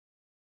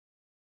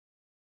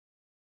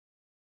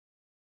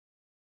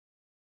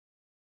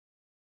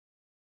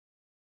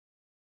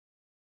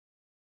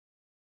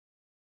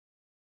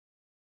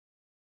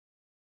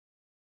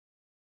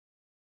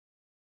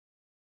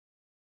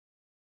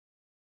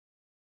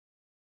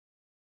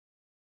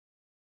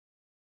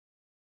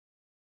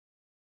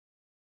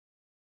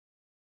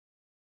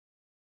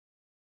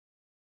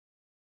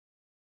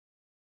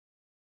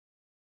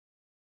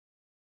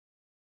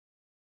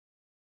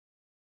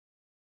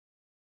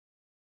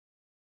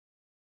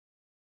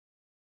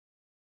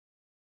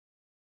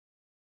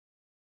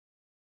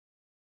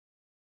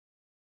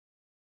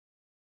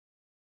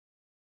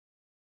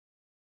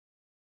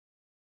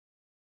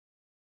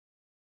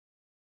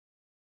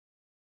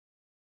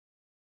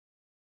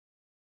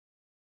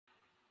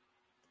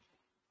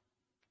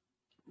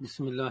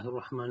بسم الله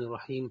الرحمن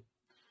الرحيم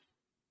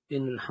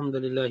إن الحمد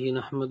لله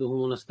نحمده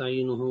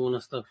ونستعينه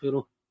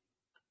ونستغفره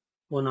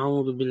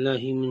ونعوذ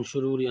بالله من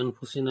شرور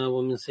أنفسنا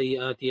ومن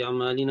سيئات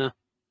أعمالنا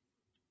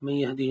من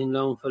يهده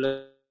الله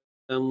فلا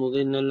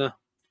مضل له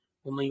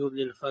ومن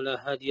يضلل فلا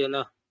هادي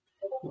له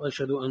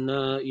وأشهد أن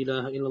لا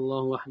إله إلا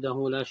الله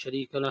وحده لا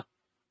شريك له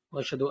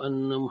وأشهد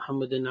أن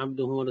محمدا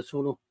عبده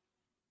ورسوله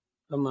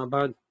أما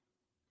بعد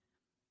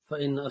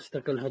فإن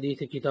أصدق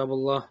الحديث كتاب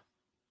الله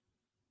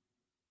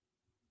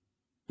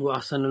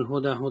وأحسن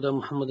الهدى هدى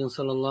محمد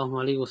صلى الله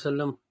عليه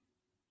وسلم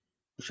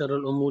وشر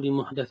الأمور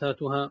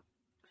محدثاتها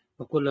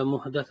وكل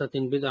محدثة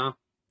بدعة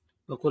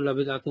وكل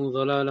بدعة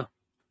ضلالة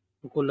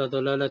وكل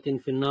ضلالة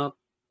في النار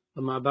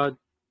أما بعد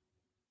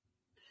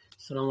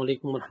السلام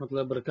عليكم ورحمة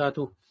الله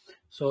وبركاته.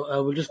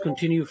 So we'll just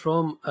continue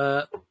from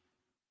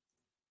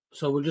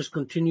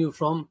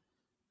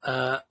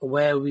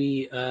where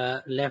we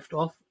left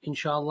off,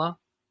 inshallah,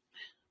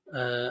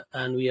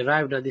 and we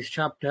arrived at this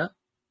chapter.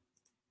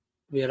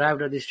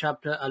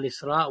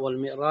 Al-Isra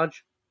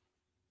wal-Mi'raj,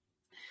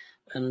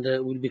 and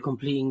we'll be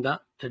completing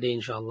that today,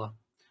 inshallah.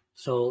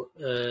 So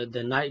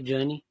the night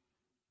journey.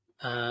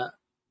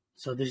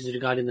 So this is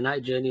regarding the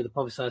night journey of the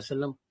Prophet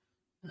ﷺ,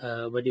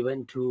 when he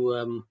went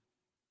to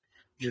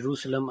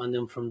Jerusalem, and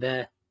then from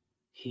there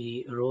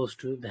he rose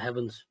to the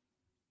heavens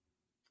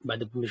by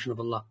the permission of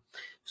Allah.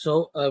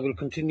 So we'll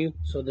continue.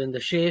 So then the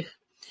Shaykh,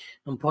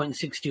 on point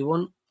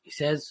 61, he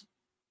says,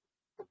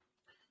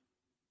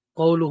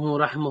 قوله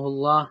رحمه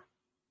الله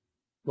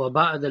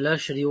وبعد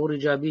العشر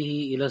يرج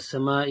به إلى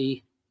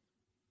السماء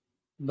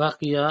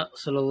بقي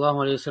صلى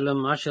الله عليه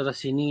وسلم 10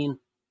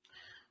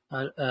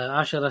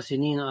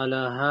 سنين على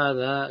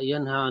هذا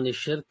ينهى عن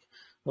الشرك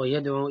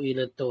ويدعو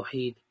إلى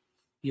التوحيد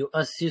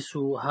يؤسس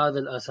هذا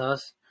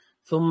الأساس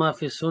ثم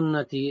في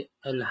السنة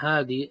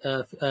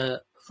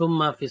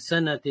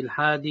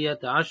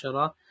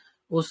 11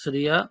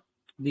 أسري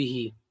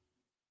به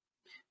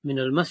من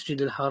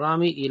المسجد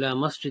الحرام إلى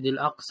مسجد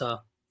الأقصى.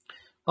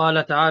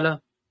 قال تعالى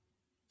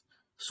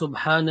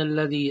سبحان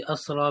الذي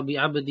أسرى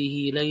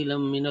بعبده ليلا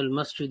من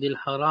المسجد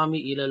الحرام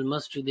إلى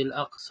المسجد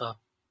الأقصى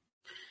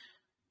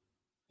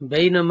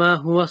بينما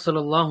هو صلى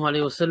الله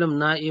عليه وسلم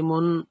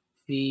نائم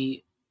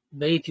في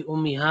بيت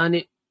أم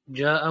هانئ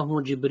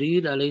جاءه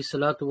جبريل عليه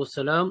الصلاة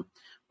والسلام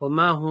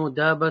ومعه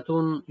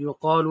دابة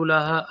يقال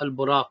لها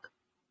البراق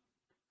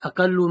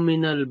أقل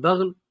من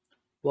البغل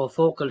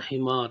وفوق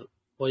الحمار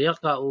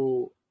ويقع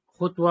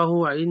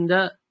خطوه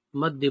عند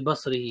مد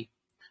بصره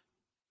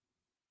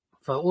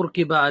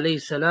فأركب عليه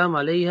السلام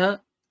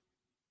عليها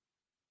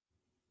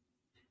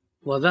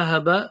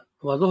وذهب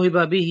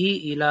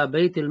به إلى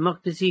بيت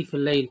المقدس في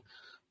الليل.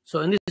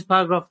 So in this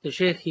paragraph, the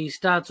Shaykh, he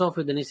starts off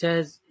with, and he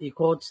says, he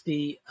quotes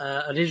the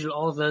original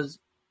author's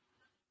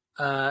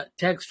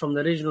text from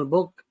the original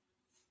book,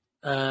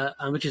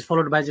 and which is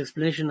followed by his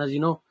explanation, as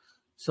you know.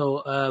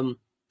 So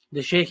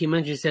the Shaykh, he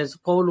mentions, he says,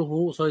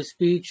 قوله, so his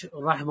speech,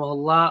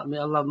 rahimahullah, may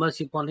Allah have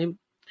mercy upon him,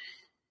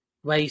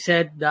 where he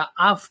said that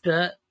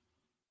after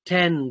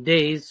 10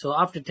 days, so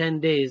after 10,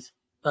 the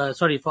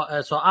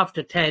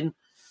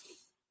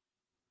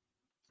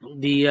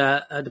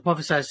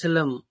Prophet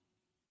ﷺ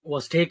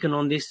was taken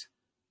on this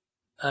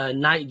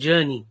night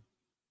journey,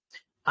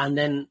 and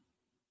then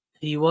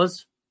he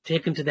was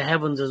taken to the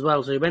heavens as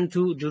well. So he went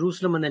to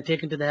Jerusalem and then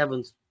taken to the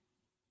heavens.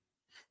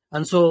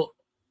 And so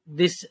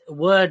this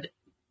word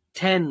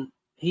 10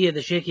 here,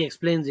 the Shaykh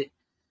explains it.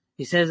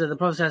 He says that the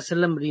Prophet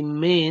ﷺ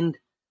remained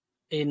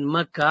in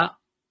Mecca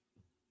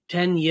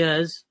 10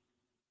 years,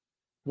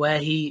 where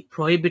he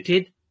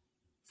prohibited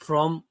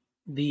from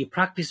the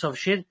practice of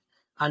shirk,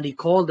 and he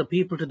called the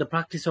people to the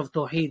practice of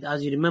tawheed,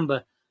 as you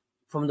remember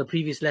from the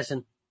previous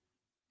lesson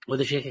where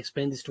the Shaykh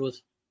explained this to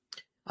us.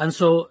 And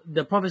so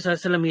the Prophet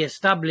ﷺ, he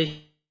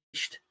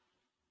established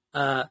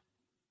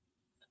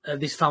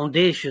this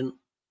foundation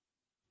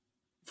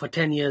for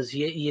 10 years.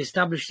 He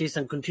established this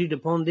and continued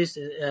upon this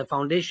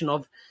foundation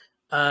of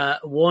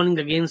warning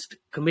against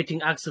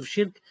committing acts of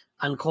shirk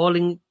and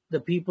calling the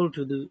people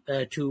to the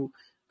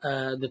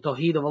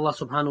tawheed of Allah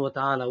subhanahu wa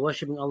ta'ala,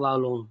 worshipping Allah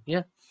alone,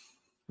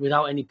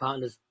 without any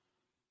partners,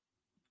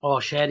 or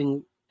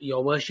sharing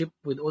your worship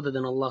with other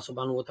than Allah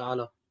subhanahu wa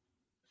ta'ala.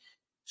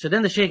 So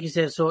then the Shaykh, he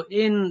says, so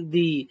in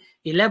the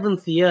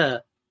 11th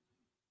year,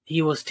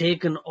 he was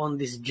taken on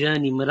this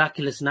journey,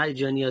 miraculous night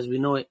journey as we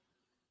know it.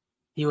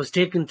 He was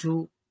taken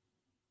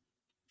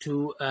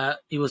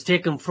he was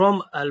taken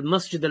from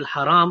Al-Masjid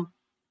Al-Haram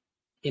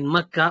in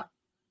Mecca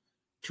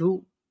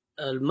to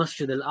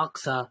Al-Masjid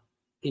Al-Aqsa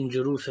in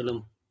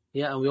Jerusalem.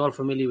 And we're all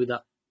familiar with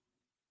that.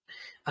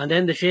 And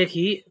then the Shaykh,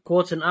 he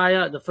quotes an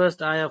ayah, the first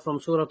ayah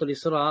from Surah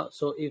Al-Isra.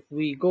 So if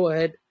we go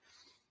ahead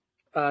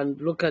and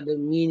look at the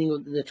meaning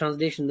of the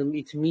translation,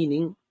 its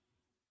meaning,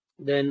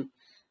 then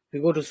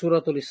we go to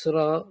Surah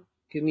Al-Isra.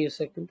 Give me a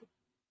second.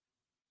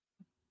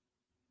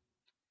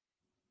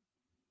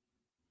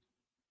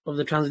 Of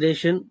the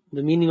translation,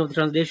 the meaning of the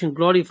translation: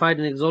 glorified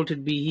and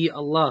exalted be He,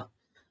 Allah,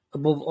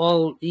 above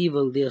all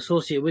evil they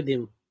associate with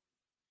Him.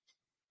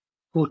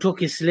 who took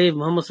his slave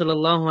Muhammad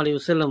sallallahu alaihi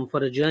wasallam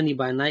for a journey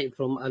by night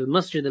from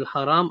Al-Masjid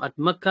Al-Haram at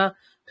Mecca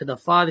to the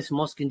farthest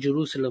mosque in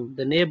Jerusalem,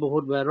 the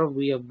neighborhood whereof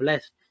we have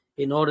blessed,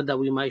 in order that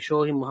we might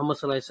show him Muhammad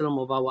sallallahu alaihi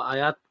wasallam of our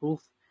ayat,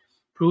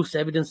 proofs,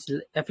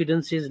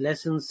 evidences,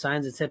 lessons,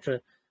 signs,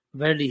 etc.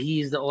 Verily, he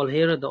is the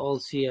all-hearer, the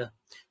all-seer.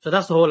 So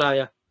that's the whole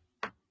ayah.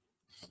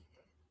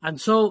 And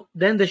so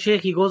then the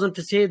Shaykh, he goes on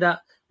to say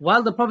that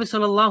while the Prophet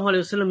sallallahu alaihi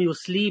wasallam, he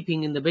was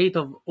sleeping in the Bayt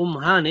of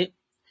Hani,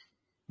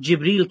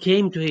 Jibreel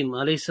came to him,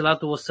 alayhi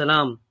salatu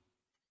wassalam,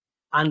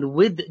 and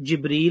with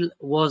Jibreel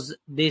was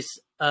this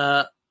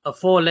a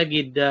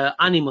four-legged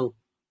animal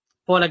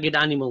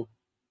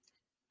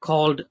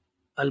called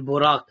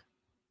Al-Buraq.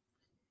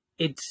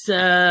 It's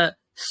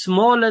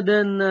smaller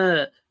than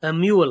a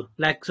mule,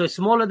 so it's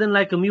smaller than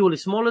like a mule.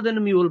 It's smaller than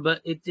a mule,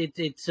 but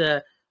it's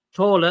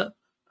taller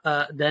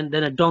than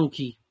a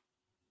donkey.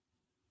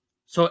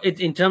 So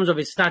it in terms of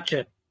its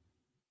stature.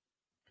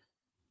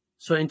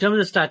 So in terms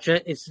of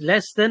stature, it's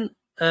less than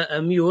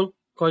a mule,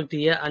 according to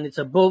here, and it's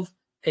above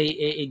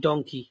a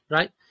donkey,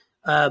 right?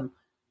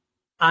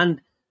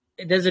 And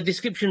there's a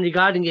description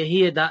regarding it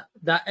here that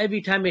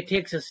every time it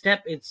takes a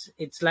step,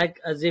 it's like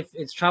as if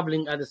it's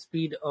traveling at the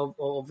speed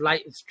of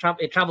light.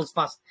 It travels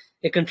fast.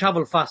 It can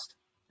travel fast,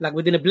 like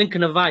within a blink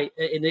of an eye.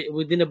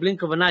 Within a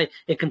blink of an eye,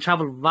 it can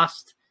travel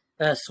vast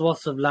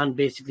swaths of land.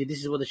 Basically, this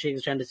is what the Shaykh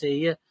is trying to say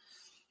here.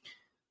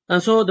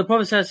 And so the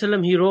Prophet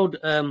ﷺ, he rode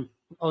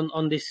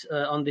on this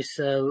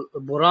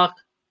Buraq,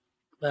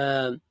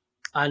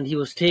 and he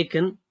was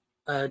taken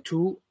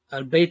to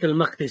Bayt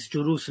al-Maqdis,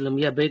 Jerusalem.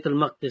 Yeah, Bayt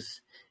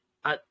al-Maqdis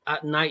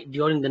at night,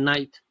 during the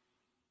night.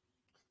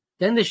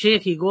 Then the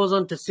Shaykh, he goes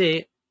on to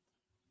say,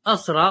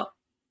 أسرى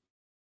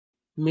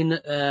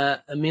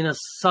من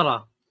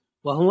السرى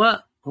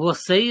وهو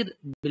السير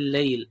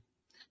بالليل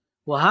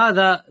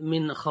وهذا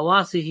من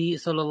خواصه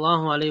صلى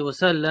الله عليه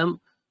وسلم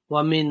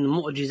ومن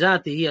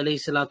معجزاته عليه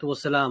الصلاة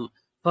والسلام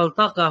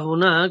فالتقى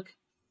هناك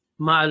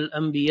مع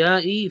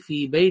الأنبياء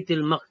في بيت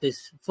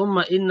المقدس ثم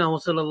إنه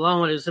صلى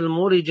الله عليه وسلم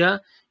ورج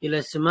إلى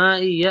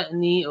السماء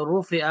يعني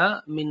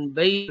رفع من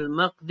بيت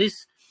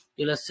المقدس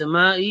إلى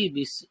السماء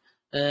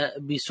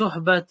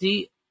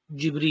بصحبة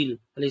جبريل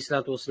عليه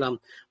الصلاة والسلام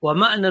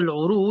ومعنى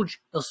العروج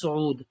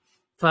الصعود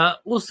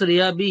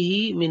فأسري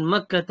به من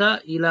مكة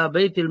إلى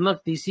بيت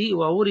المقدس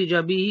وعرج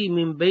به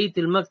من بيت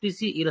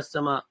المقدس إلى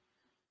السماء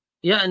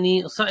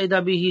يعني صعد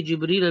به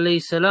جبريل عليه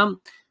السلام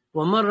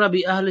ومر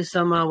بأهل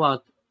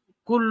السماوات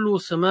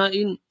كل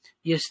سماء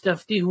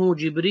يستفتح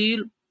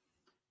جبريل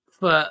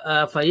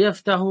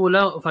فيفتح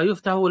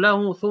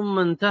له ثم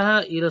انتهى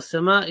إلى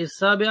السماء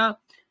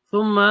السابعة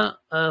ثم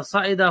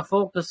صعد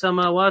فوق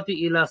السماوات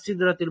إلى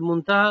سدرة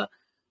المنتهى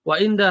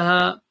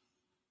وعندها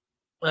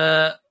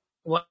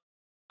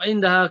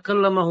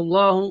كلمه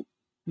الله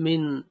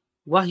من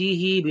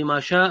وحيه بما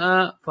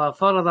شاء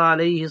ففرض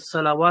عليه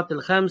الصلوات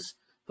الخمس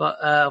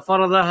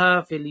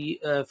فرضها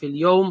في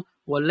اليوم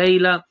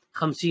والليلة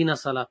 50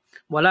 صلاة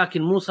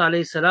ولكن موسى عليه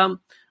السلام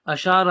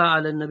أشار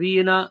على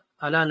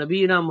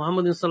نبينا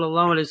محمد صلى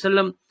الله عليه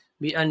وسلم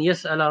بأن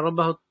يسأل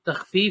ربه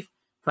التخفيف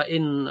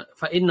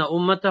فإن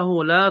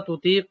أمته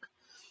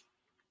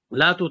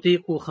لا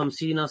تطيق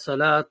 50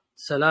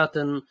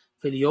 صلاة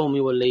في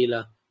اليوم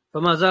والليلة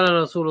فما زال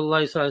رسول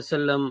الله صلى الله عليه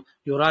وسلم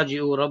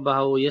يراجع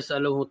ربه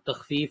ويسأله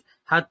التخفيف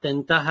حتى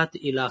انتهت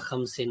إلى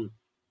 5.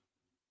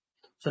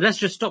 So let's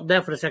just stop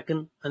there for a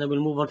second and then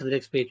we'll move on to the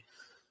next page.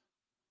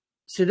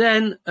 So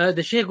then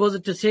the Shaykh goes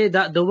on to say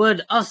that the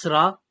word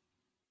asra,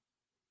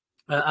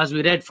 as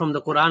we read from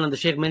the Quran, and the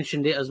Shaykh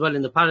mentioned it as well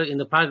in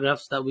the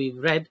paragraphs that we've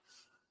read,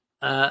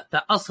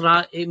 that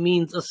asra, it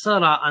means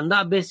asara, and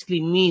that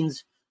basically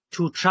means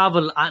to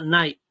travel at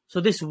night. So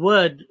this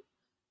word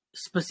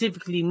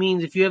specifically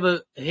means, if you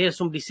ever hear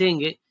somebody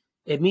saying it,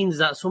 it means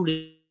that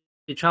somebody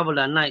traveled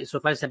at night. So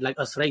if I said like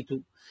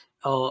asraitu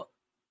or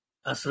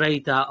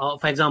asraita, or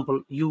for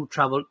example, you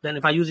traveled, then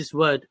if I use this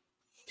word,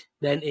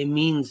 then it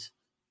means,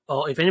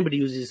 or if anybody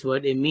uses this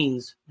word, it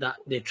means that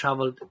they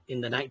traveled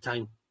in the night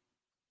time.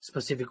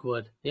 Specific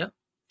word. Yeah,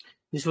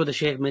 this is what the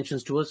Shaykh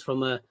mentions to us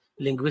from a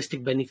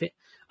linguistic benefit.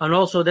 And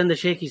also then the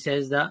Shaykh, he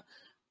says that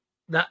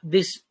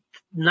this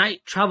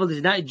night travel,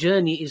 this night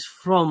journey is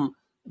from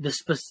the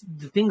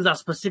things that are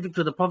specific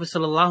to the Prophet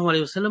sallallahu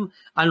alaihi wasallam,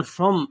 and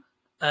from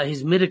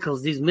his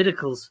miracles, these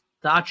miracles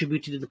that are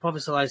attributed to the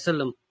Prophet sallallahu alaihi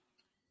wasallam.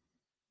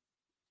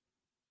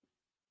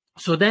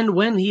 So then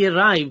when he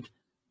arrived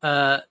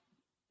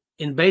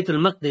in Bayt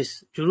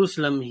al-Maqdis,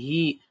 Jerusalem,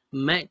 he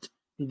met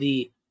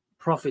the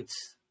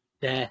prophets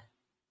there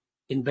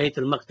in Bayt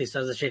al-Maqdis,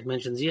 as the Shaykh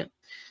mentions here.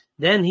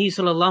 Then he,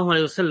 sallallahu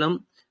alaihi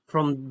wasallam,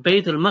 from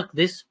Bayt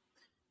al-Maqdis,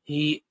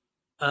 he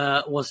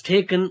was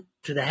taken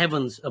to the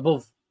heavens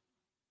above.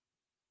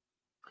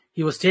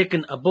 He was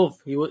taken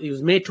above. He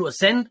was made to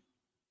ascend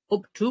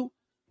up to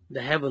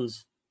the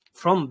heavens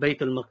from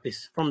Bayt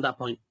al-Maqdis, from that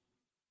point.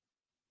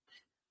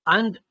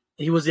 And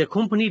he was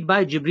accompanied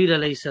by Jibreel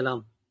alayhi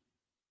salam.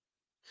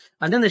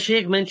 And then the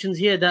Shaykh mentions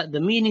here that the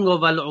meaning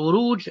of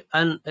al-uruj,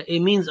 and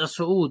it means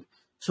as-su'ud.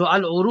 So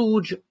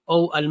al-uruj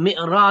or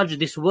al-mi'raj,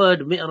 this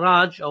word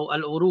mi'raj or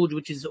al-uruj,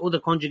 which is other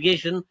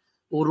conjugation,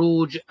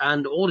 uruj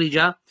and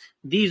urija,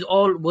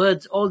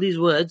 all these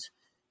words,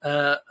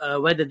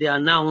 whether they are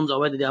nouns or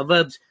whether they are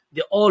verbs,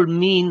 they all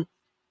mean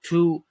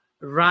to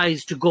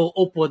rise, to go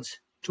upwards,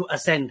 to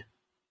ascend.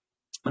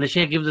 And the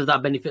Shaykh gives us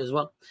that benefit as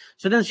well.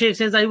 So then Shaykh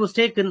says that he was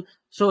taken,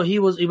 so he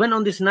went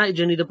on this night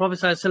journey, the Prophet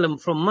ﷺ,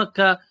 from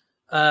Mecca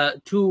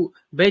to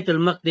Bayt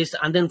al-Maqdis,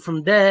 and then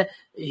from there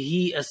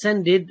he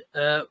ascended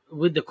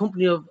with the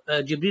company of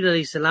Jibreel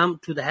alayhi salam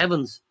to the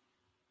heavens.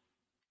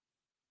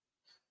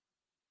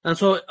 And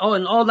so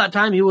in all that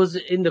time he was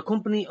in the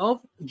company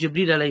of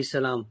Jibreel alayhi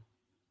salam.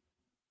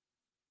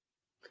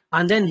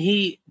 And then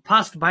he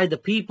passed by the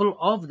people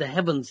of the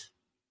heavens.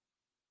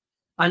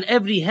 And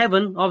every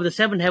heaven of the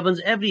 7 heavens,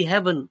 every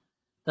heaven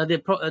that the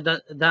Prophet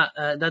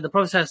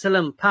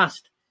ﷺ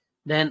passed,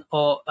 then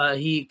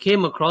he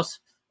came across,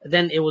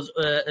 then it was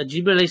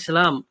Jibreel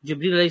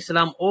alayhi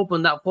salam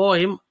opened that for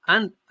him,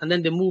 and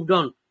then they moved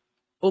on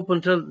up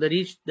until they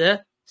reached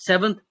the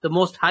 7th, the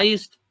most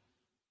highest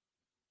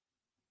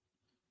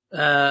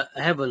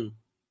heaven.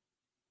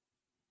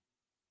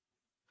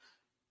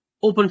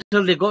 Up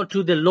until they got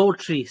to the low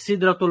tree,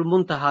 Sidratul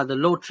Muntaha, the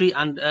low tree,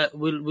 and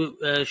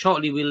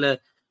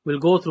we'll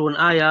go through an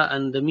ayah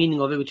and the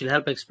meaning of it, which will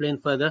help explain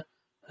further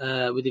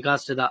with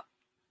regards to that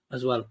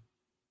as well.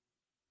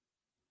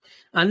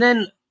 And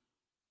then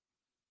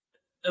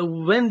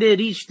when they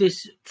reached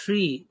this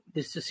tree,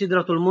 this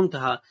Sidratul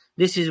Muntaha,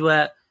 this is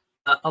where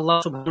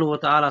Allah subhanahu wa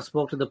ta'ala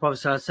spoke to the Prophet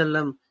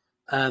sallallahu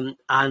alaihi wasallam,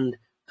 and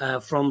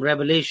from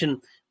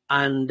revelation,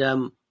 and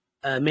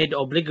made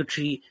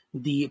obligatory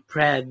the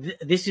prayer.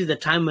 This is the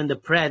time when the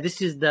prayer,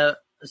 this is the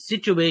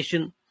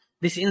situation,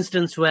 this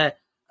instance where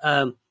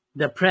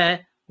the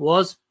prayer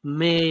was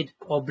made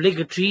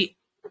obligatory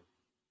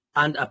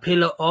and a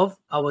pillar of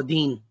our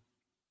deen.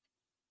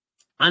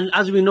 And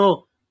as we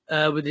know,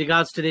 with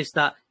regards to this,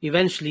 that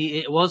eventually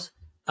it was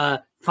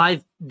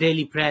 5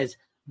 daily prayers,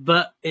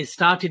 but it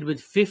started with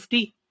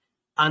 50,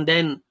 and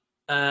then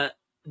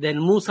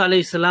Musa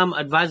alayhi salam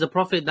advised the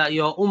Prophet that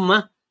your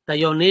ummah, that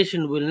your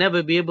nation will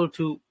never be able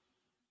to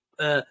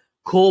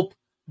cope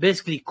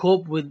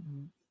with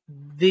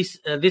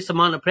this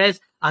amount of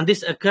prayers, and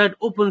this occurred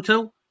up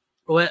until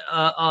where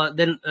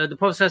then the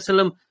Prophet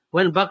ﷺ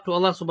went back to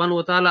Allah subhanahu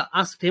wa ta'ala,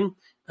 asked him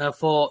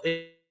for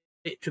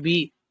it to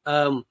be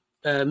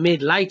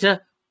made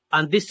lighter,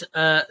 and this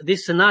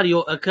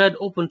scenario occurred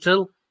up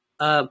until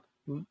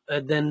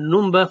the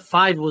number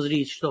 5 was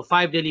reached. So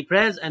 5 daily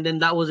prayers, and then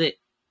that was it.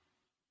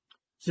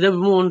 So then we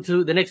move on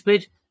to the next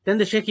page. Then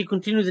the Shaykh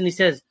continues and he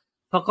says,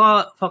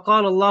 فقال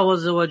الله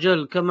عز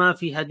وجل كما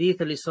في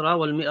حديث الإسراء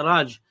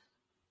والمئراج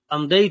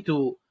أمضيت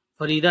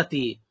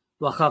فريدتي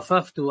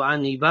وخففت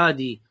عن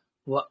عبادي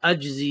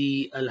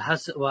وأجزي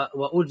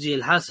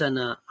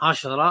الحسن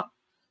 10.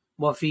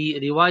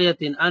 وفي رواية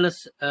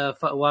أنس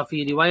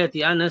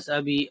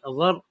أبي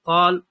ذر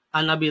قال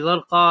عن أبي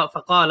ذر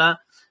فقال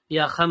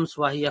يا 5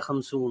 وهي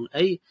 50،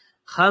 أي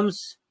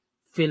 5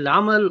 في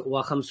العمل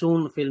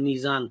و50 في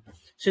الميزان.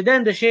 So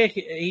then the Shaykh,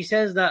 he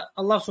says that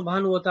Allah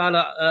subhanahu wa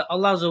ta'ala,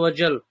 Allah Azza wa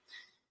Jal,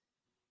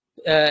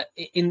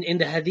 in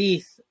the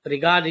hadith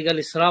regarding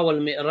al-Isra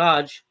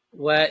wal-Mi'raj,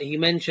 where he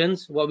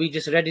mentions what we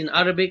just read in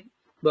Arabic,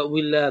 but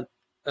we'll,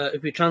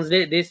 if we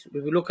translate this,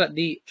 if we look at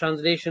the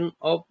translation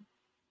of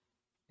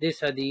this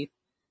hadith,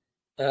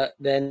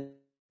 then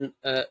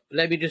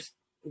let me just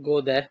go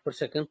there for a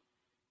second.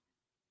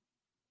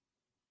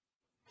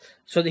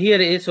 So here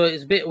it is. So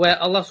it's a bit where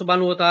Allah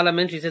subhanahu wa ta'ala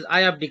mentions, he says,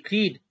 I have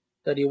decreed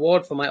the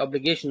reward for my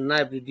obligation, and I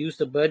have reduced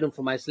the burden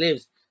for my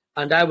slaves,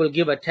 and I will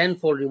give a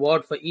 10-fold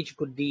reward for each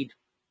good deed.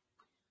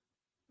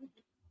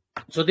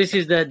 So this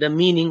is the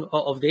meaning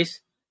of this,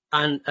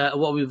 and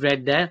what we've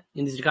read there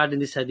in this regard in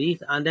this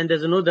hadith. And then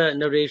there's another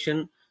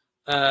narration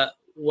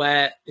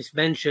where it's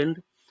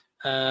mentioned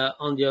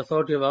on the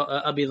authority of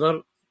Abi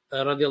Dhar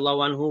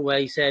radiallahu anhu, where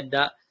he said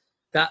that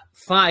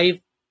 5,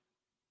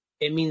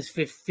 it means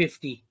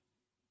 50.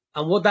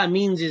 And what that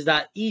means is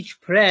that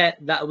each prayer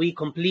that we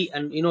complete,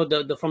 and you know,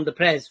 from the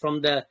prayers,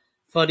 from the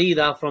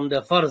farida, from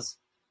the farz,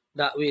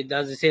 that we,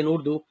 as they say in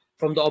Urdu,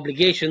 from the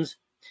obligations,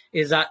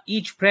 is that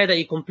each prayer that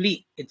you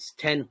complete, it's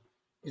 10,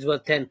 is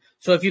worth 10.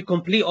 So if you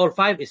complete all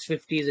 5, it's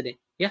 50, isn't it?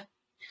 Yeah.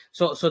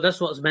 So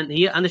that's what's meant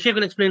here, and the Shaykh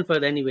will explain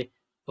further anyway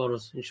for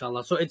us,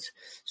 inshallah.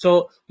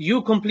 So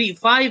you complete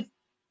 5,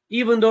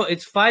 even though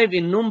it's 5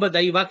 in number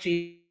that you've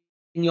actually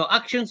in your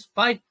actions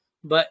 5,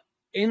 but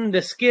in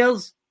the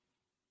skills,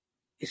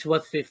 it's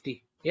worth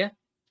 50, yeah,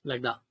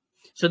 like that.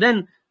 So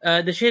then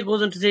the Shaykh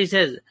goes on to say, he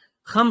says,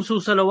 5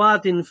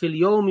 صلوات في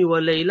اليوم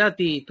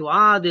والليلة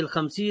تعادل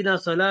 50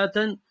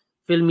 صلاة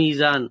في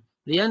الميزان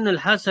لأن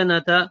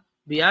الحسنة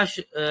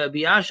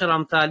بعشر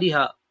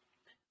أمثالها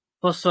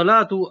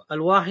فالصلاة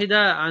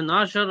الواحدة عن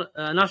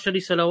 10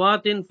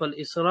 صلوات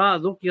فالإسراء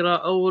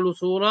ذكر أول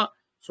سورة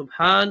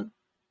سبحان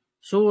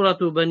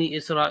سورة بني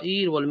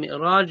إسرائيل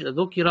والمئراج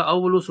ذكر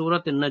أول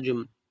سورة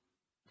النجم.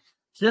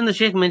 So then the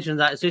Shaykh mentions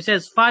that. So he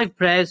says 5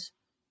 prayers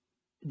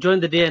during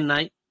the day and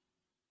night.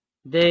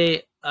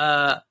 They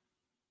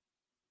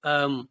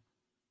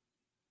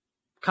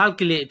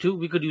calculate to,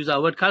 we could use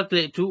our word,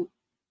 calculate to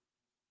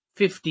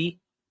 50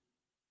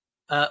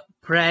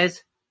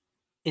 prayers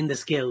in the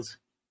scales.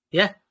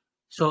 Yeah,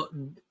 so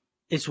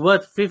it's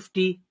worth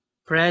 50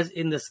 prayers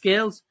in the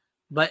scales,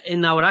 but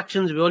in our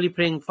actions we're only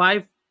praying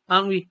 5,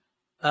 aren't we?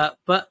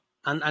 But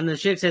the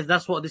Shaykh says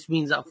that's what this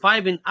means, that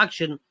 5 in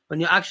action when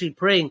you're actually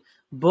praying,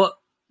 but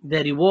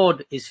the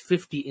reward is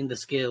 50 in the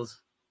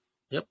scales.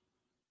 Yep,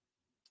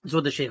 that's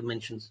what the Shaykh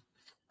mentions.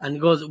 And he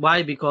goes,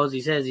 why? Because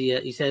he says here,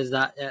 he says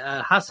that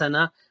a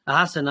hasana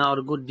or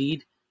a good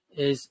deed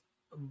is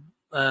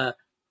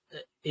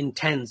in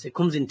tens. It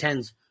comes in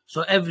tens.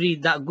 So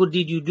that good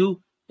deed you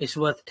do is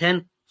worth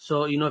 10.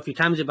 So if you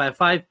times it by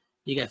 5,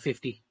 you get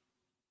 50.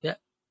 Yeah.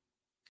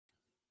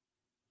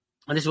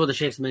 And this is what the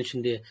Shaykh's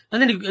mentioned here.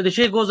 And then the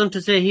Shaykh goes on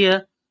to say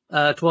here,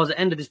 towards the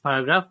end of this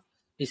paragraph,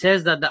 he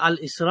says that the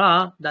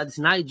Al-Isra, that this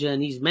night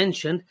journey, is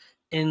mentioned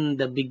in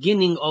the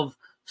beginning of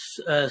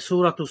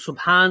Surah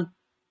Subhan,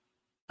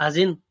 as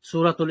in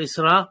Surah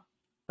Al-Isra,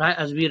 right?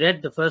 As we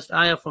read the first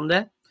ayah from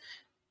there.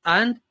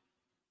 And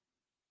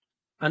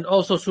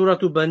also Surah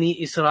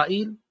Bani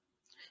Israel.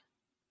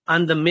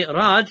 And the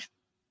Mi'raj,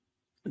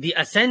 the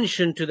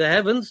ascension to the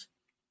heavens,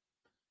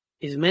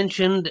 is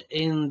mentioned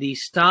in the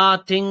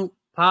starting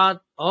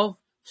part of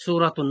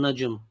Surah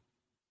Al-Najm.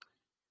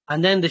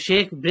 And then the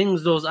Shaykh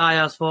brings those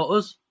ayahs for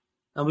us,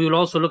 and we will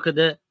also look at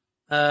the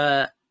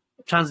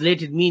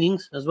translated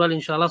meanings as well,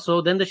 inshallah.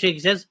 So then the Shaykh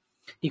says,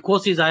 he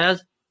quotes these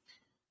ayahs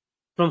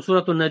from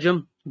Surah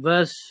Al-Najm,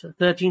 verse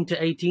 13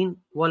 to 18.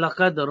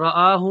 وَلَقَدْ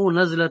رَآهُ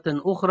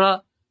نَزْلَةً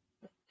أُخْرَى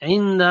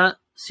عِنْدَ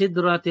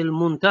سِدْرَةِ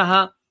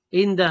الْمُنْتَهَى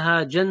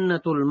عِنْدَهَا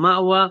جَنَّةُ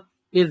الْمَأْوَى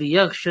إِذْ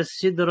يَغْشَى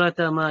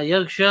السِّدْرَةَ مَا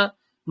يَغْشَى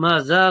مَا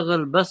زَاغَ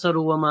الْبَصَرُ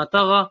وَمَا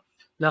طَغَى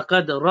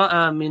لَقَدْ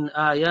رَأَى مِنْ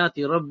آيَاتِ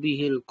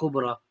رَبِّهِ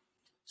الْكُبْرَى.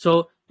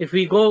 So if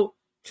we go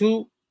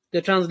to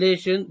the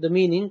translation, the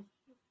meaning,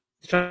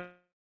 the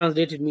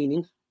translated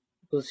meanings,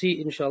 we'll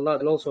see, inshallah,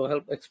 it'll also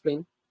help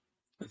explain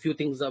a few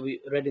things that we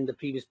read in the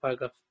previous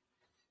paragraph.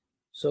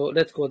 So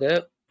let's go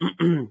there.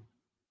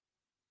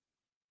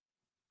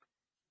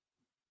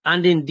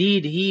 And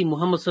indeed, he,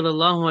 Muhammad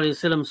sallallahu alayhi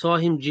wasallam, saw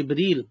him,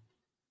 Jibreel,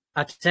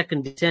 at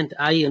second descent,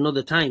 i.e.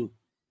 another time,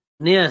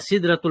 near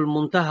Sidratul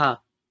Muntaha,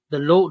 the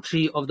low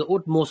tree of the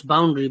utmost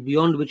boundary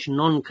beyond which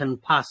none can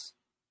pass.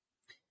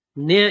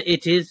 Near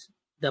it is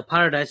the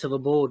paradise of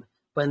abode,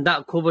 when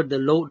that covered the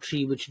low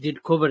tree which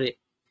did cover it.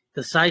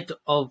 The sight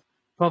of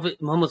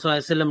Prophet Muhammad sallallahu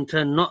alayhi wasallam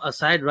turned not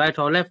aside, right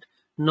or left,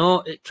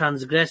 nor it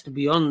transgressed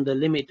beyond the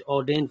limit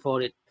ordained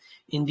for it.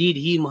 Indeed,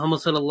 he, Muhammad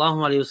sallallahu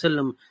alayhi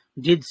wasallam,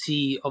 did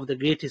see of the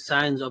greatest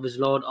signs of his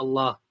Lord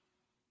Allah.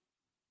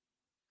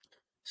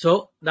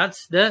 So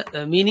that's the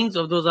meanings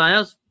of those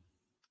ayahs.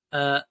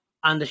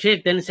 And the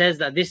Shaykh then says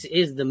that this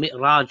is the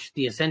Mi'raj,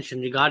 the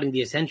ascension, regarding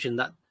the ascension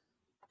that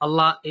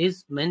Allah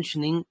is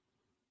mentioning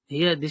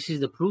here. This is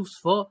the proofs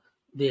for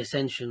the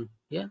ascension,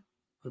 yeah, of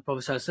the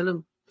Prophet sallallahu alaihi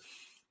wasallam.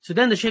 So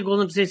then the Shaykh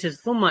goes on to say,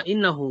 says, ثُمَّ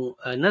إِنَّهُ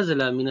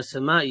نَزَلَ مِنَ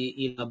السَّمَاءِ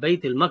إِلَى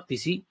بَيْتِ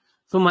الْمَقْدِسِ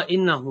ثُمَّ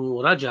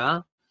إِنَّهُ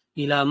رَجَعَ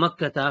إِلَى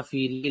مَكَّةَ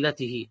فِي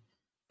ليلته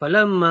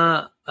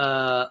فلما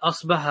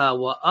أصبح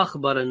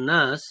وأخبر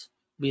الناس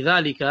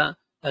بذلك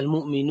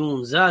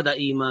المؤمنون زاد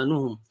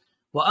إيمانهم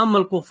وأما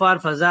الكفار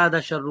فزاد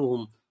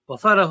شرهم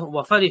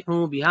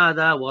وفرحوا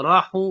بهذا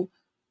وراحوا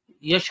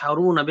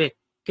يشعرون به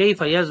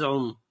كيف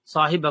يزعم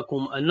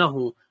صاحبكم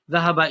أنه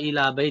ذهب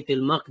إلى بيت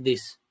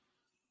المقدس.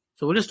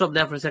 So we'll just stop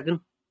there for a second.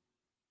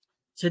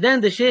 So then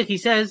the Shaykh, he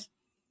says,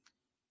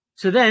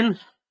 so then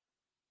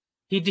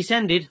he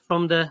descended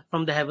from the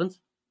heavens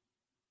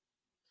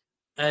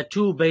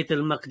to Bayt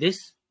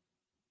al-Maqdis,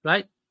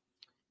 right?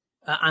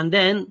 And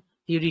then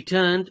he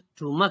returned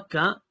to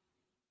Mecca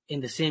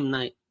in the same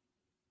night.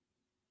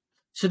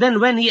 So then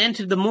when he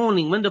entered the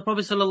morning, when the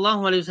Prophet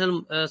sallallahu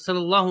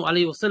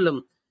alaihi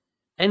wasallam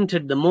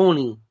entered the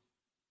morning,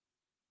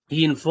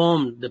 he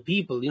informed the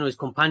people, his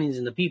companions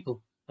and the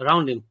people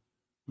around him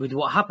with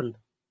what happened.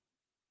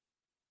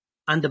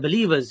 And the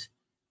believers,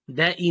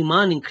 their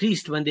iman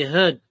increased when they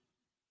heard,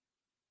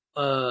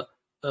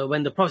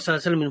 when the Prophet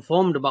sallallahu alaihi wasallam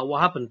informed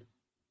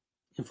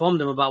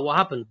them about what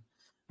happened.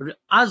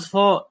 As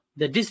for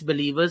the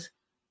disbelievers,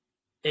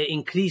 it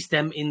increased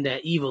them in their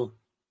evil.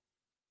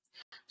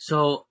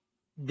 So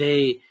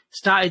they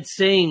started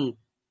saying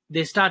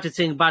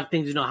bad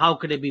things, how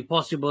could it be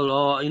possible,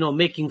 or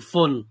making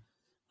fun,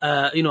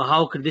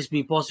 how could this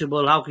be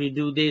possible, how could you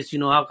do this,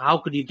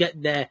 how could you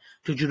get there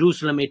to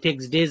Jerusalem, it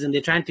takes days, and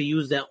they're trying to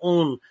use their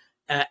own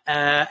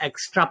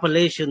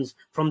extrapolations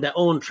from their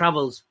own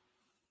travels.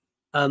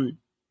 And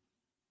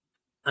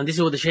this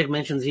is what the Shaykh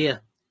mentions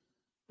here.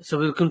 So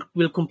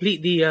we'll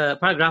complete the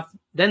paragraph.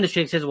 Then the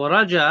Shaykh says,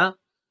 وَرَجَعَ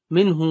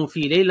مِنْهُ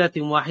فِي لَيْلَةٍ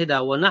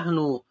وَاحِدَةٍ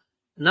وَنَحْنُ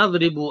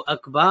نضرب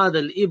أكباد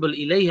الإبل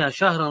إليها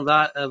شهرا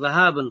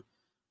ذهابا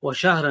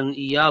وشهرا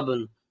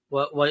إيابا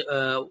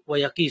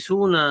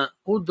ويقيسون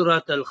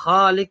قدرة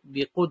الخالق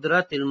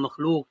بقدرة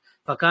المخلوق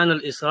فكان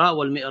الإسراء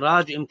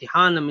والمئراج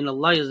امتحانا من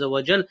الله عز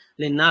وجل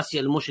للناس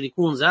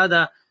المشركون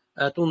زاد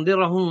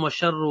تنذرهم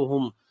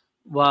وشرهم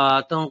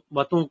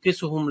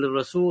وَتُنْقِسُهُمْ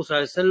لِلرَّسُولِ صلى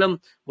الله عليه وسلم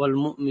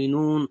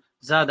وَالْمُؤْمِنُونَ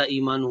زَادَ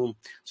إِيمَانُهُم.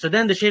 So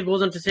then the Shaykh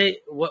goes on to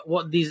say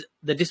what the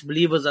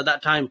disbelievers at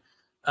that time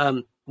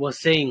was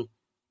saying.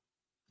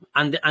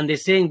 And they're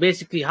saying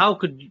basically, how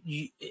could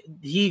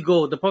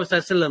the Prophet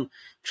ﷺ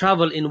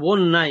travel in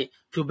one night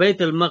to Bayt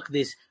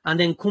al-Maqdis and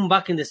then come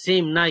back in the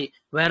same night,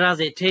 whereas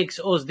it takes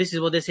us, this is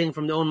what they're saying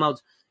from their own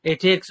mouths, it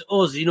takes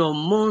us,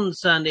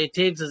 months, and it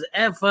takes us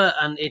effort,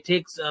 and it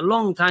takes a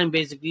long time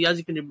basically. As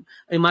you can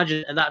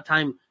imagine at that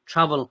time,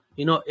 travel,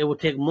 it would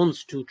take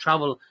months to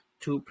travel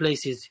to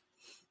places,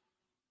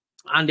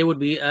 and it would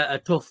be a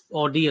tough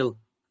ordeal.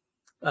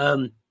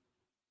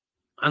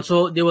 And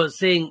so they were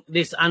saying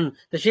this, and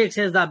the Shaykh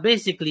says that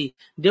basically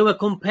they were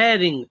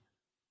comparing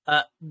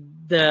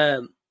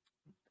the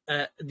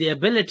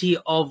ability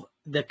of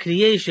the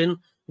creation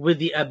with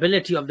the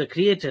ability of the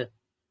creator,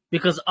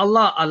 because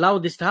Allah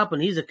allowed this to happen.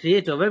 He's the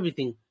creator of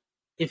everything.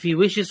 If He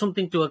wishes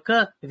something to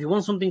occur, if He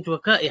wants something to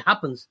occur, it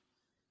happens.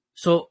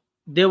 So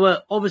they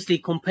were obviously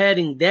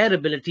comparing their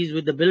abilities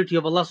with the ability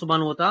of Allah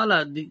subhanahu wa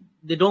ta'ala.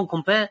 They don't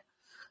compare.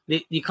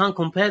 You can't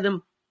compare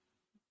them,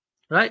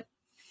 right?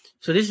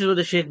 So this is what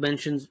the Shaykh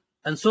mentions.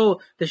 And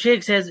so the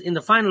Shaykh says in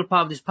the final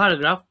part of this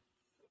paragraph,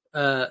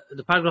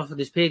 the paragraph of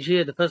this page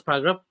here, the first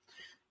paragraph,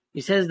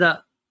 he says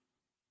that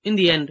in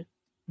the end,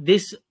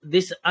 this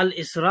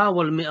Al-Isra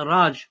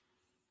wal-Mi'raj,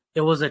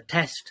 it was a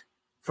test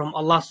from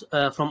Allah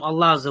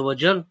Azza wa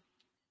Jal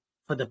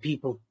for the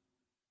people.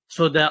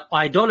 So the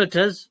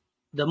idolaters,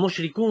 the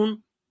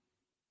mushrikun,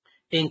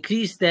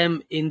 increased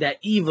them in their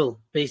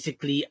evil,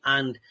 basically,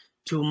 and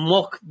to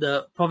mock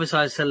the Prophet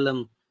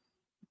ﷺ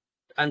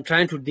and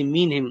trying to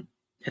demean him,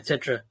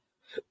 etc.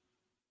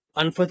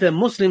 And for the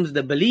Muslims,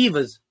 the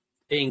believers,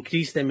 it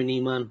increased them in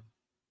Iman.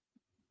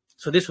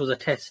 So this was a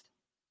test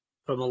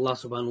from Allah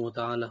subhanahu wa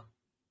ta'ala.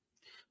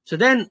 So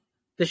then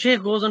the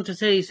Shaykh goes on to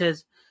say, he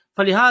says,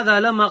 فَلِهَذَا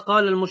لَمَا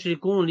قَالَ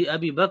الْمُشْرِكُونَ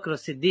لِأَبِي بَكْرَ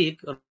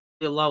الصِّدِّيقِ رضي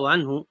الله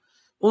عنه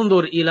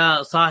انظر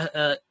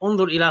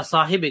إلى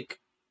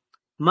صاحبك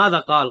ماذا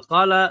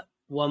قال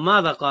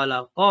وماذا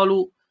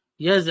قالوا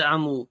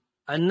يزعم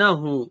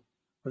أنه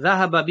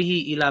ذهب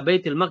به إلى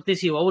بيت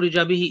المقدس وأورج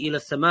به إلى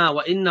السماء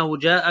وإنه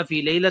جاء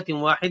في ليلة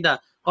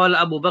واحدة. قال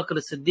أبو بكر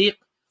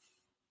الصديق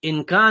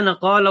إن كان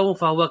قاله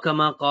فهو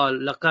كما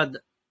قال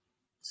لقد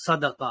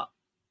صدق.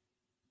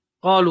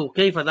 قالوا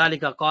كيف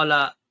ذلك؟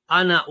 قال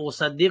أنا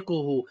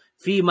أصدقه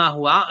فيما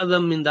هو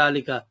أعظم من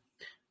ذلك.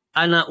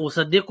 أنا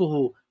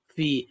أصدقه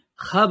في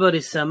خبر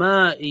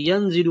السماء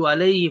ينزل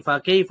عليه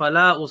فكيف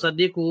لا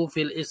أصدقه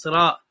في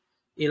الإسراء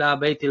إلى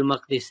بيت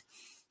المقدس.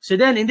 So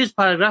then in this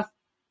paragraph,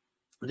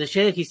 the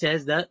Shaykh, he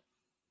says that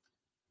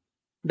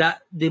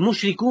the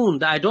mushrikun,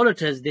 the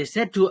idolaters, they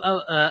said to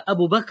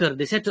Abu Bakr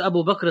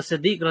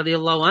as-Siddiq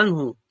radiallahu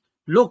anhu,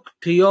 look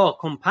to your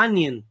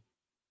companion,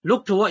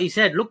 look to what he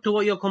said, look to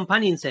what your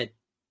companion said.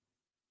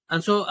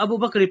 And so Abu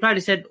Bakr replied,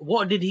 he said,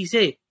 what did he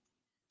say?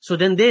 So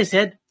then they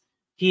said,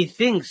 he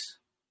thinks,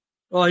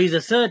 or he's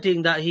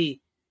asserting that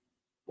he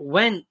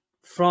went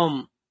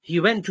to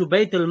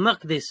Bayt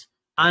al-Maqdis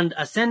and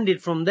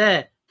ascended from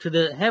there to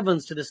the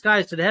heavens, to the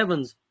skies, to the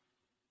heavens.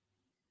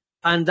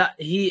 And that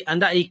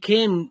he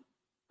came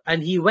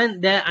and he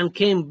went there and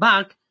came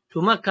back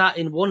to Mecca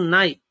in one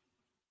night.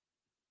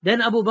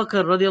 Then Abu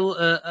Bakr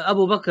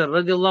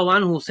radiallahu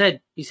anhu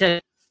said, he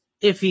said,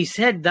 if he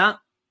said that,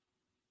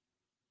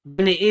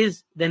 then it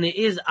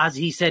is as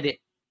he said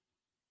it,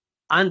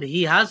 and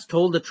he has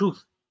told the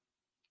truth.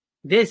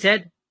 They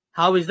said,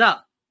 how is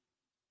that?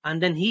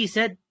 And then he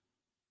said,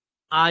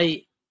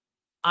 I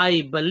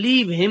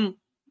believe him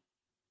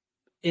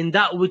in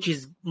that which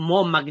is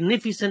more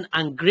magnificent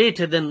and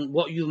greater than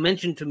what you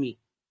mentioned to me.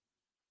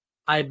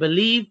 I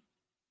believe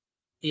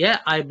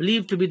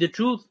to be the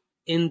truth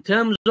in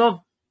terms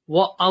of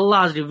what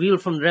Allah has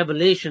revealed from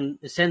revelation,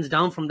 sends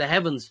down from the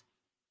heavens.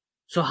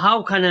 So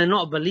how can I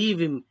not believe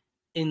him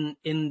in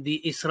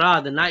the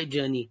Isra, the night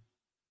journey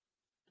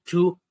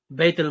to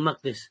Bayt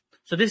al-Maqdis?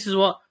 So this is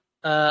what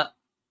Abu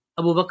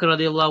Bakr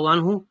radiallahu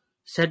anhu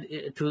said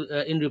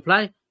in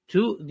reply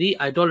to the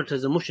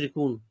idolaters, the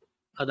mushrikun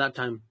at that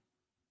time.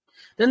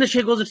 Then the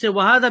Shaykh goes to say,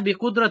 وَهَذَا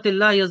بِقُدْرَةِ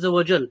اللَّهِ عَزَّ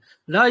وَجَلَّ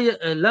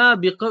لَا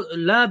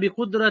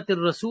بِقُدْرَةِ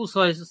الرَّسُولِ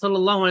صلى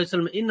الله عليه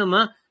وسلم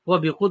إنما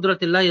وبقدرة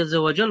الله عز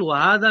وجل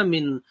وهذا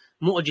من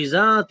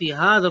معجزات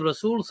هذا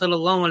الرسول صلى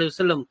الله عليه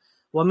وسلم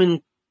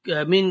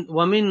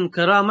ومن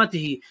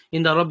كرامته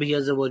عند ربه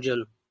عز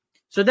وجل.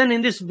 So then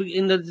in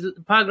the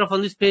paragraph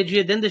on this page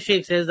here, then the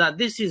Shaykh says that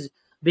this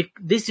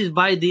is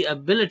by the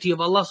ability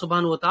of Allah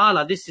subhanahu wa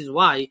ta'ala. This is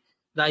why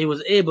that he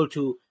was able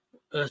to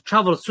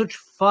travel such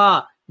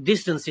far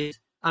distances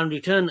and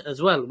return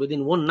as well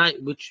within one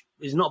night, which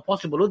is not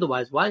possible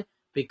otherwise. Why?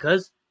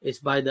 Because it's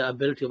by the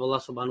ability of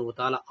Allah subhanahu wa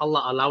ta'ala.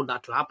 Allah allowed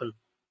that to happen.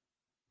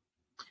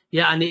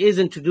 Yeah, and it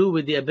isn't to do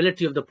with the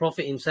ability of the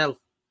Prophet himself.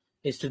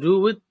 It's to do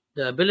with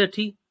the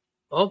ability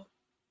of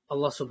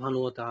Allah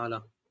subhanahu wa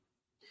ta'ala.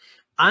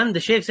 And the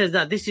Shaykh says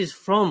that this is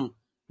from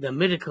the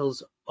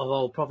miracles of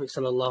our Prophet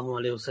sallallahu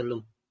alaihi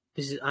wasallam.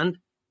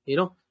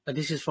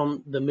 This is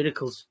from the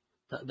miracles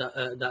that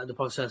the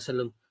Prophet sallallahu alaihi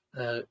wasallam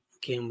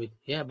came with,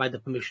 by the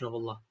permission of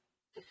Allah.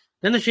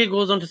 Then the Shaykh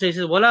goes on to say, he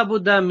says, وَلَا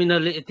بُدَّ مِنَ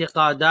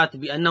الْإِعْتِقَادَاتِ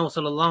بِأَنَّهُ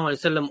صلى الله عليه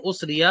وسلم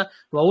أُسْرِيَ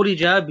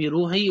وَأُرِجَ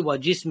بِرُوحِهِ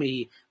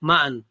وَجِسْمِهِ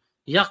مَعًا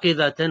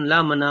يَقِظَةً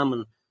لَا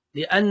مَنَامًا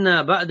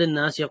لأن بعض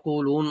الناس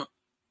يقولون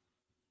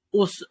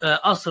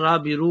أسرى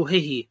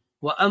بروحه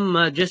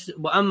وأما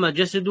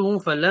جسده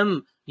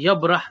فلم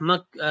يبرح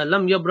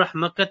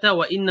مكة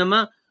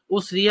وإنما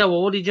أسري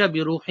وولج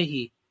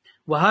بروحه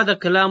وهذا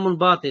كلام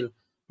باطل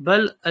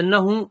بل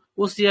أنه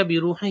أسري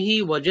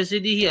بروحه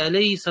وجسده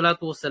عليه الصلاة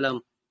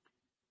والسلام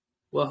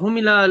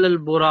وحمل على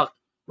البراق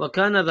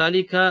وكان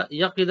ذلك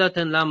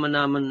يقظة لا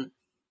مناما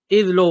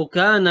إذ لو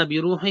كان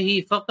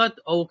بروحه فقط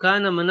أو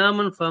كان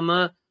مناما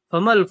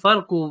فما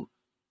الفرق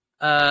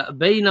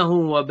بينه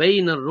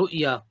وبين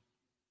الرؤيا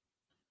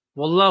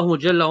والله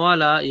جل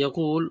وعلا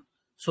يقول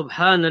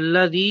سبحان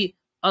الذي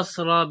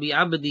أسرى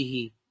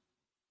بعبده.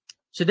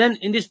 So then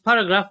in this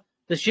paragraph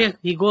the Shaykh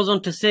he goes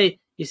on to say,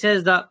 he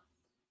says that,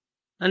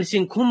 and it's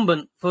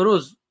incumbent for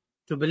us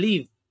to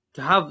believe,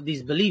 to have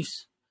these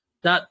beliefs,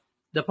 that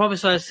the Prophet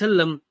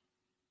ﷺ,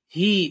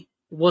 he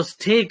was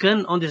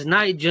taken on this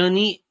night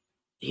journey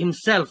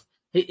himself,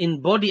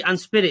 in body and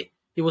spirit.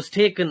 He was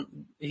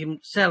taken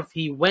himself,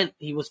 he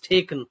was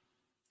taken.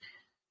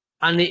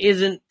 And it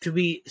isn't to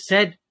be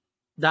said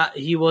that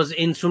he was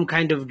in some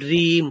kind of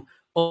dream,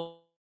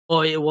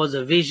 or it was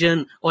a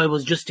vision, or it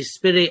was just his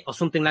spirit, or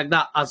something like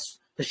that. As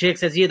the Shaykh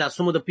says here, that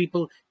some of the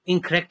people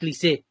incorrectly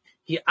say.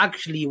 He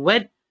actually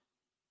went,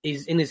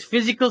 is in his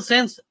physical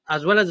sense,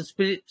 as well as a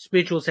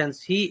spiritual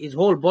sense. His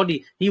whole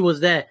body, he was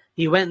there.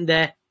 He went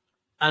there,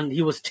 and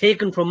he was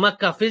taken from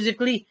Mecca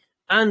physically,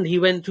 and he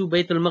went to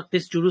Bayt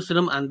al-Maqdis,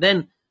 Jerusalem, and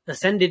then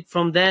ascended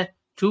from there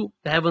to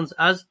the heavens,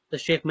 as the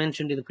Shaykh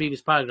mentioned in the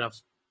previous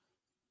paragraphs.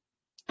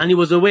 And he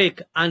was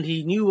awake, and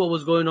he knew what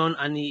was going on,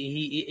 and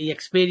he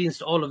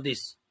experienced all of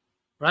this,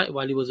 right,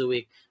 while he was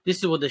awake. This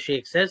is what the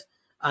Shaykh says.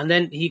 And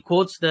then he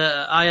quotes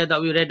the ayah that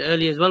we read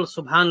earlier as well,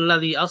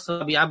 Subhanalladhi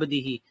asra bi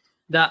abdihi.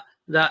 That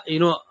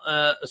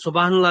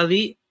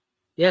Subhanalladhi,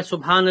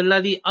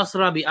 Subhanalladhi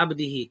asra bi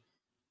abdihi.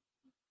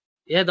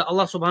 That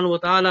Allah subhanahu wa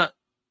ta'ala,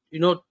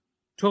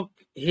 took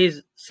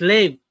his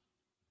slave,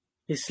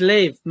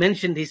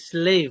 mentioned his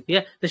slave.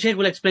 The Shaykh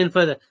will explain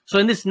further. So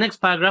in this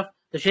next paragraph,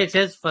 the Shaykh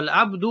says,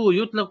 فَالْعَبْدُ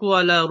يُطْلَقُ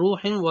عَلَى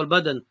رُوحٍ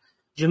وَالْبَدَنِ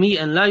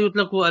جَمِيعًا لَا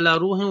يُطْلَقُ عَلى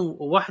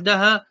رُوحٍ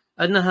وَحْدَهَا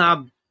أَنَّهَا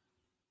عَبْدٌ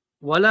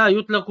ولا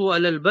يطلق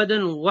على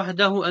البدن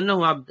وحده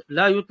أنه عبد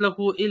لا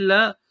يطلق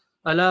إلا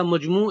على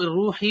مجموع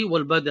الروح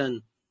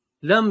والبدن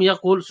لم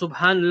يقل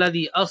سبحان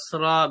الذي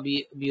أسرى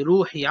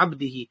بروح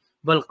عبده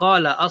بل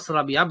قال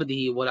أسرى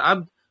بعبده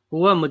والعبد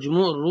هو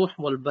مجموع الروح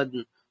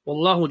والبدن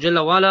والله جل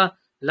وعلا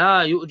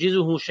لا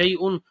يؤجزه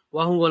شيء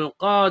وهو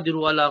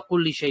القادر على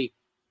كل شيء.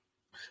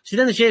 So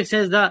then the Shaykh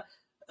says that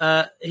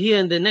here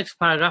in the next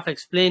paragraph,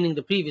 explaining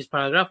the previous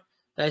paragraph,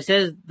 that it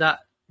says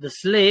that the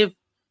slave,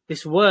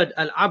 this word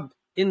al-abd,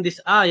 in this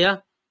ayah,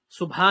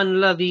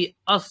 Subhanalladhi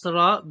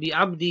asra bi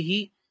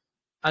abdihi,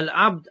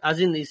 al-abd, as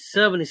in his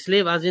servant, his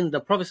slave, as in the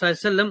Prophet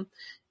ﷺ,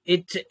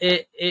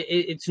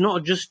 it's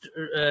not just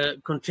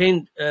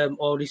contained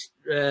or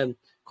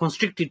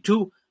constricted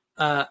to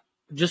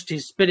just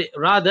his spirit.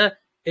 Rather,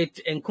 it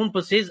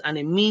encompasses and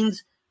it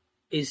means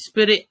his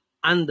spirit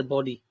and the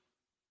body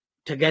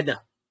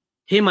together.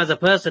 Him as a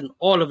person,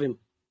 all of him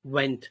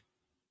went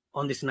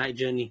on this night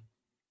journey.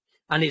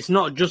 And it's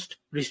not just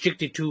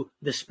restricted to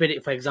the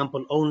spirit, for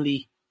example,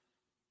 only,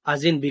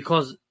 as in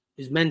because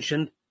it's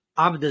mentioned,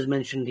 abd is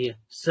mentioned here,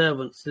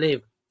 servant,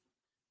 slave.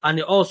 And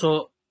it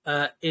also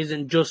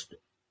isn't just,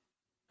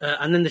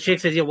 and then the Shaykh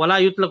says here, وَلَا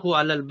يُطْلَقُ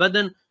عَلَى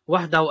الْبَدَنِ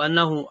وَحْدَهُ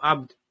أَنَّهُ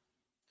عَبْدٌ.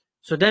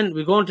 So then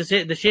we're going to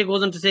say, the Shaykh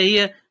goes on to say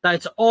here, that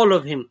it's all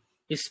of him,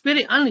 his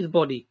spirit and his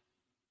body.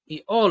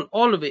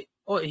 All of it,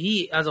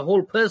 he as a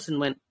whole person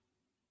went.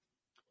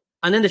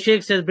 And then the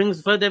Shaykh says,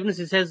 brings further evidence,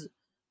 he says,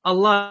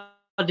 Allah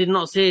did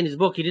not say in his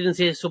book, he didn't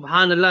say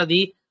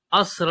Subhanalladhi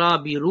asra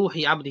bi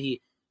ruhi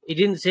abdihi. He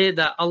didn't say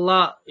that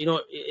Allah,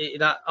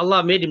 that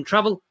Allah made him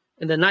travel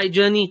in the night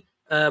journey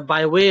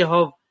by way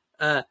of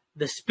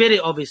the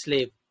spirit of his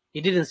slave.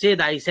 He didn't say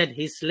that. He said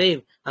his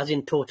slave, as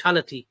in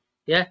totality,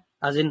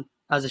 as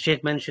the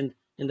Shaykh mentioned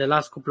in the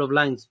last couple of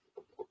lines.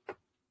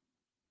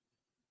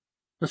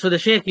 And so the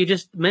Shaykh, he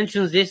just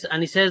mentions this,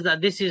 and he says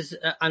that this is,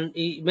 and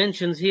he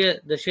mentions here,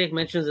 the Shaykh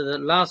mentions in the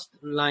last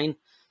line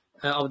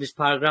of this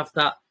paragraph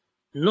that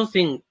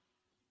nothing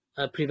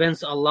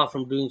prevents Allah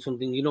from doing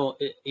something.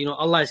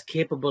 Allah is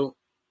capable.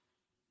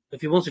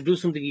 If He wants to do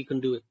something, He can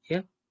do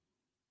it.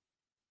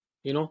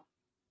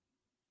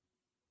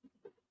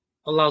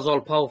 Allah is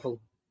all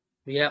powerful.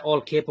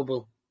 All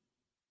capable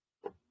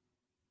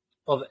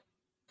of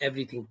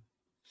everything.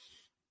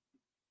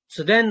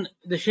 So then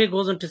the Shaykh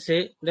goes on to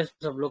say, let's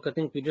have a look. I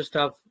think we just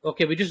have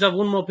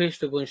one more page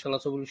to go,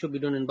 inshallah. So we should be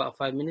done in about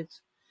 5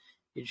 minutes,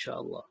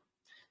 inshallah.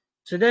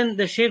 So then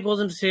the Shaykh goes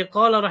on to say,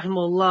 قال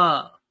رحمه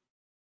الله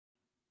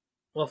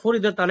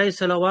وفرضت عليه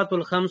الصلوات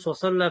الخمس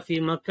وصلى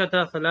في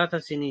مكة 3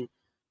 سنين.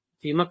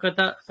 في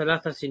مكة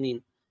 3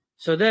 سنين.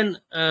 So then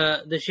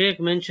the Shaykh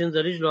mentions, the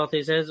original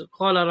author says,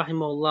 قال رحمه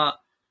الله,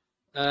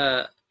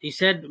 he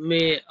said,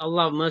 may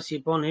Allah have mercy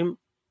upon him,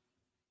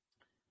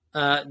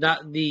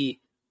 that the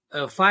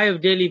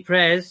 5 daily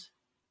prayers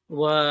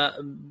were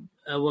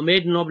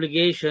made an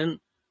obligation,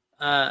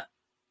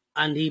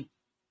 and he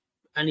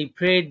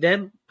prayed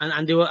them,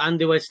 and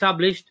they were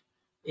established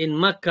in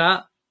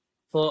Mecca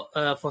for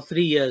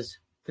 3 years.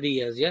 3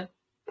 years, yeah.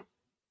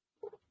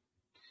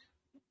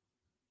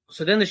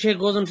 So then the Shaykh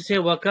goes on to say,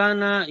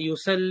 وَكَانَ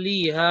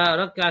يُصَلِّيهَا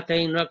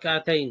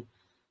رَكْعَتَيْن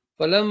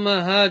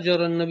فَلَمَّا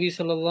هَاجَرَ النَّبِي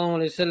صلى الله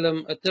عليه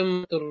وسلم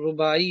أتمت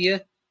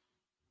الرباعية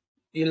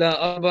إلى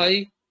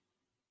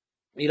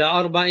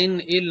أربع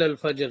إلا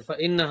الفجر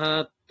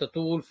فإنها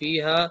تطول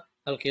فيها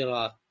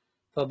القراءة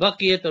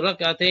فبقيت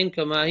ركعتين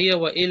كما هي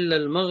وإلا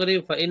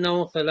المغرب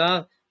فإنه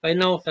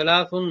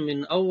ثلاث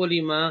من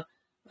أول ما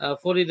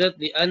فرضت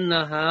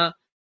لأنها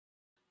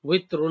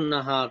وتر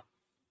النهار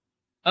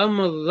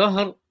أما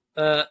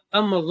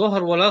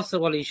الظهر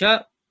والعصر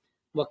والعشاء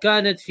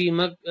وكانت في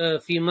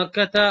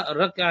مكة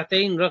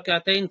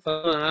ركعتين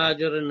فما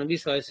هاجر النبي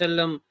صلى الله عليه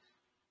وسلم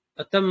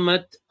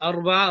أتمت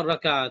 4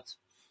 ركعات.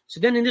 So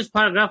then in this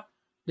paragraph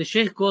the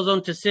Shaykh goes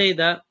on to say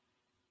that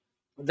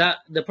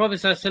the Prophet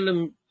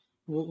ﷺ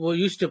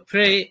used to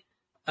pray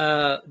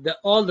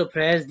all the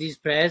prayers, these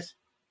prayers,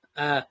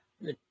 2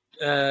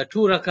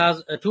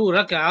 rak'ahs and 2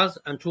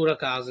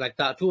 rak'ahs, like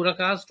that, 2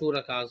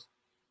 rak'ahs.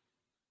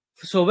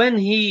 So when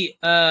he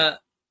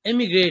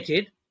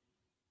emigrated,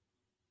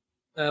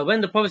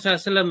 when the Prophet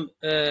ﷺ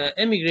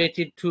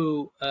emigrated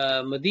to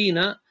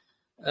Medina,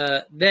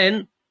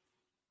 then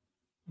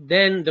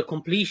the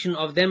completion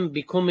of them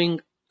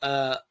becoming,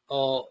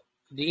 or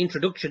the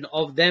introduction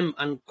of them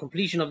and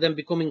completion of them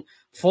becoming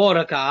 4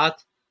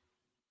 rak'at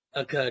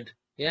occurred.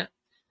 Yeah.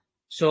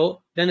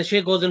 So then the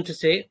Shaykh goes on to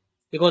say,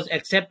 he goes,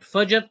 except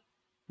Fajr,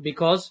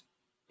 because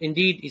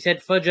indeed he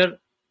said Fajr,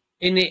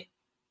 in it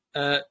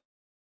the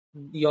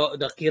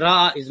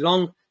qira'ah is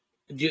long.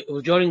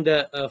 During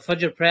the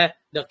Fajr prayer,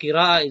 the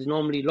qira'ah is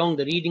normally long.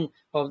 The reading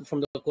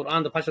from the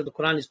Quran, the passage of the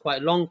Quran is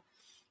quite long.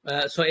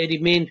 So it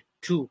remained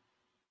 2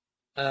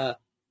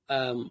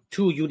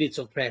 units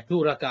of prayer, 2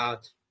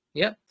 rak'at.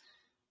 Yeah.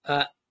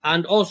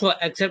 And also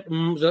except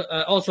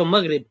also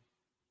Maghrib,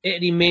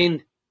 it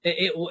remained,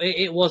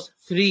 it was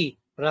 3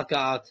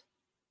 rak'at.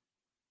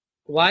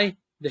 Why?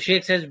 The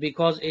Shaykh says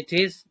because it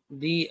is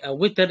the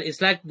witr. It's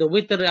like the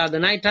witr at the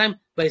night time,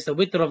 but it's the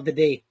witr of the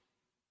day.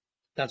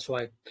 That's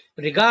why.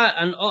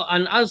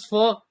 And as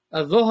for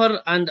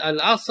Dhuhr and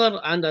Al-Asr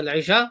and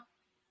Al-Isha,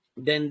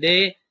 then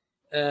they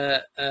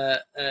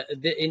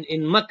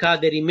in Mecca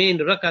they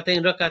remained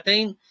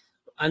rakatain,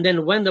 and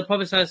then when the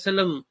Prophet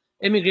ﷺ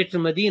emigrated to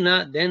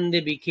Medina, then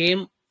they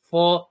became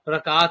 4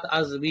 rak'at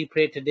as we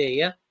pray today.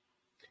 Yeah.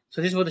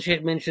 So this is what the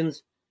Shaykh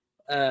mentions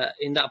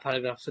in that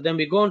paragraph. So then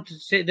we go on to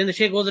say, then the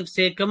Shaykh goes on to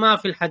say, Kama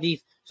fil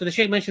hadith. So the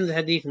Shaykh mentions the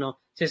hadith now.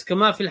 It says,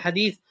 Kama fil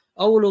hadith,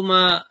 أول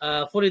ما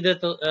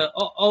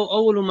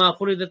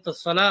فرضت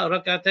الصلاة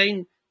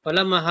ركعتين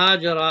فلما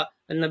هاجر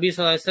النبي صلى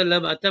الله عليه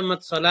وسلم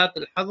أتمت صلاة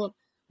الحضر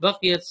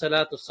بقيت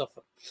صلاة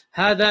السفر.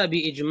 هذا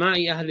بإجماع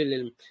أهل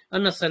العلم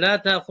أن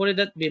الصلاة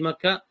فرضت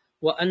بمكة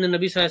وأن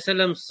النبي صلى الله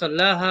عليه وسلم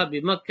صلاها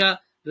بمكة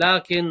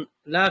لكن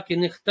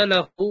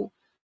اختلفوا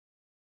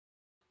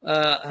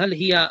هل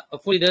هي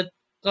فرضت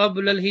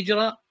قبل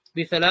الهجرة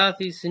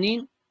ب3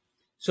 سنين.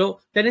 So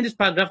then in this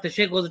paragraph the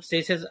Shaykh goes to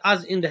say, says,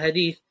 as in the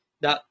hadith,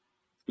 that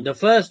the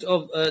first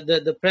of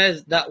the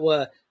prayers that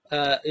were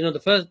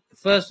the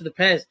first of the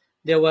prayers,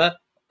 they were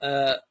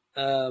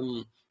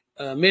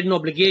made an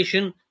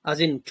obligation as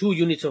in 2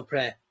 units of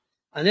prayer.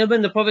 And then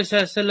when the Prophet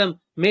ﷺ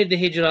made the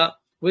hijrah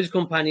with his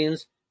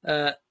companions,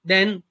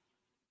 then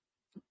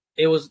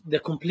it was the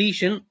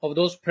completion of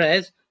those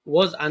prayers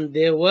was, and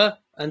they were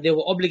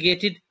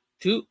obligated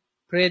to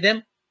pray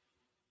them,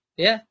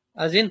 yeah,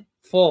 as in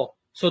 4.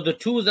 So the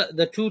two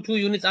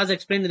units, as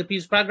explained in the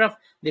previous paragraph,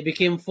 they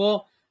became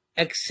 4,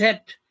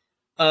 except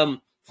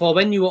for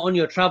when you were on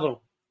your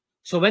travel.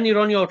 So when you're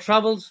on your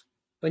travels,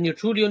 when you're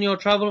truly on your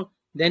travel,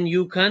 then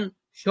you can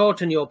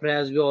shorten your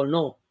prayers. We all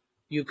know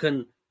you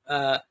can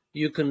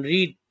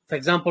read, for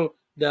example,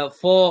 the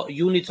 4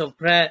 units of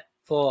prayer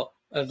for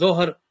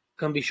Dhuhr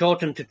can be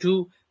shortened to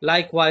 2.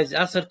 Likewise,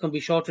 Asr can be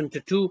shortened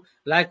to 2.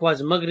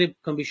 Likewise, Maghrib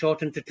can be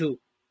shortened to 2.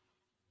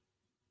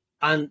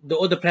 And the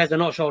other prayers are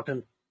not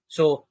shortened.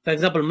 So, for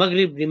example,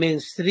 Maghrib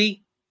remains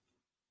 3,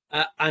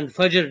 and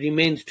Fajr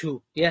remains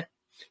 2. Yeah.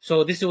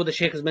 So this is what the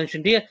Shaykh has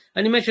mentioned here,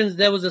 and he mentions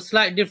there was a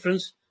slight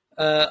difference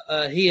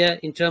here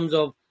in terms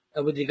of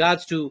with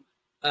regards to.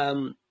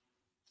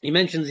 He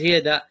mentions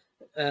here that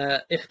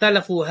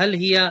اختلفوا هل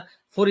هي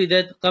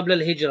فرضت قبل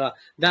الهجرة.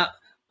 That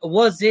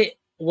was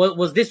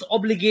this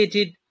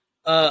obligated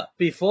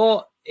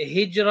before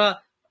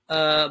Hijrah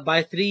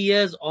by 3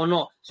 years or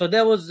not? So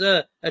there was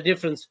a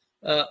difference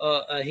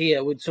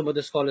here with some of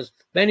the scholars.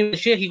 But anyway, the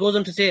Shaykh, he goes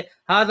on to say,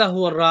 هذا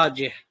هو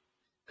الراجح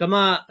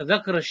كما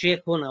ذكر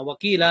الشيخ هنا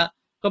وقيل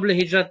قبل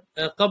الهجرة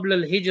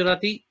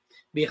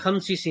ب5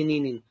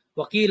 سنين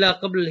وقيل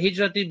قبل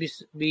الهجرة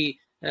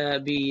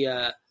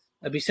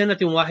بسنة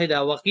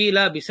واحدة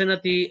وقيل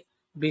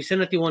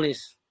بسنة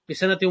ونصف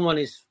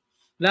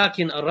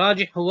لكن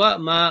الراجح هو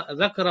ما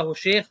ذكره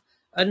الشيخ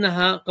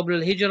أنها قبل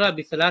الهجرة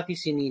ب3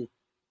 سنين.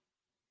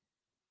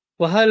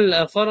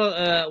 وهل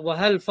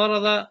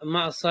فرض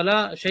مع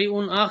الصلاة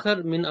شيء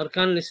آخر من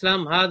أركان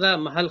الإسلام؟ هذا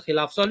محل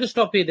خلاف. So I'll just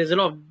stop here. There's a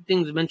lot of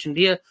things mentioned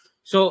here.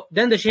 So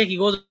then the Shaykh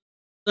goes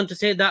on to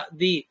say that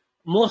the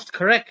most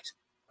correct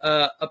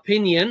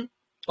opinion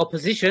or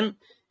position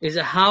is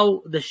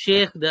how the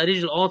Shaykh, the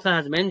original author,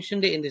 has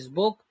mentioned it in this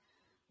book,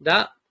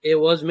 that it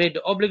was made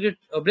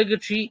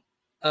obligatory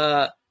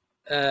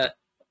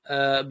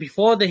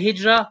before the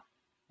Hijrah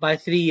by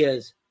 3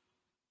 years.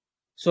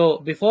 So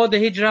before the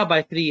Hijrah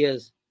by 3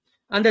 years.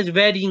 And there's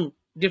varying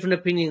different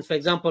opinions. For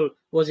example,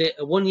 was it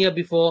 1 year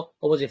before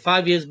or was it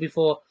 5 years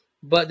before?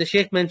 But the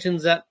Shaykh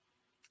mentions that,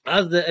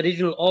 as the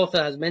original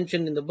author has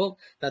mentioned in the book,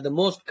 that the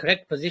most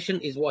correct position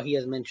is what he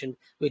has mentioned,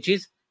 which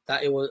is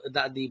that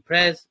the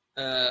prayers,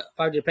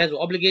 5-day prayers, were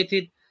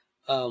obligated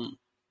 3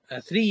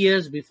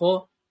 years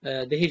before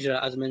the Hijrah,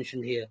 as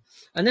mentioned here.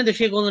 And then the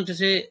Shaykh goes on to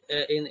say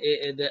in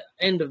the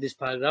end of this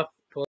paragraph,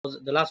 towards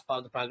the last part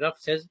of the paragraph,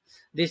 says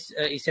this.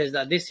 He says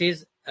that this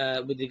is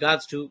with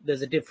regards to,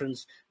 there's a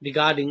difference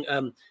regarding.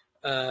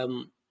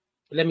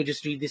 Let me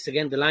just read this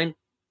again. The line.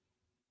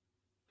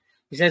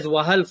 He says,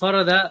 "Wahal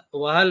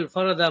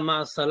farada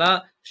ma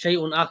salah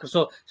shay'un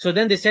akhar." So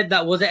then they said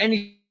that, was there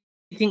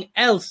anything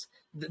else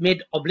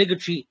made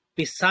obligatory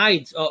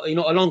besides, or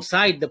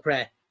alongside the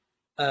prayer,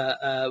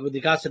 with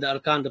regards to the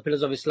arkan, the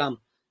pillars of Islam?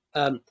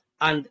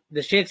 And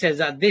the Shaykh says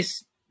that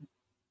this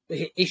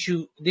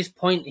issue, this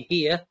point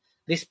here,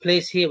 this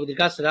place here, with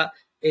regards to that,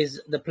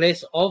 is the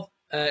place of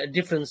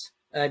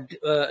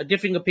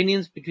differing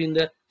opinions between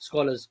the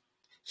scholars.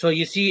 So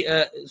you see,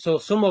 so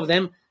some of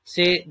them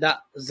say that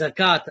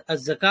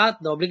zakat,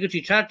 the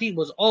obligatory charity,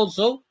 was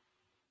also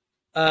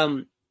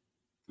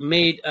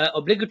made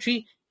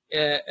obligatory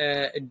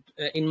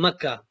in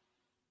Mecca.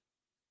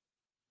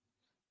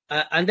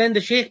 And then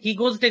the Shaykh, he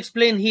goes to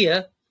explain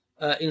here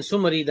in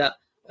summary that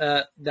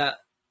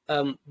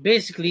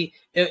basically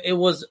it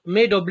was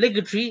made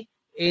obligatory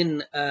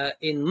in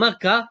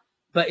Mecca,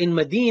 but in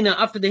Medina,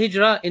 after the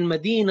Hijrah, in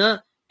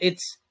Medina,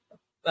 its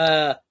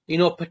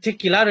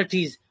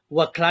particularities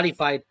were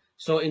clarified.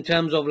 So in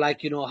terms of,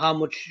 like, how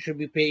much should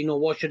we pay,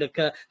 what should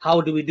occur,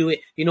 how do we do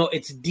it,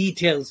 its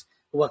details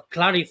were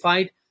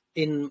clarified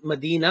in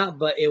Medina,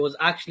 but it was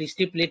actually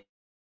stipulated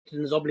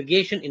in its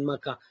obligation in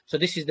Mecca. So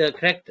this is the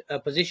correct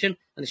position,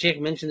 and the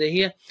Shaykh mentions it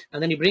here.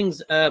 And then he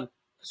brings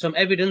some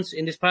evidence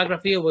in this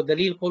paragraph here, with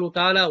dalil qawlu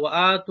ta'ala wa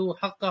atu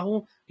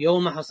haqqahu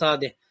yawma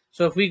hasadih.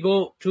 So if we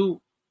go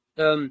to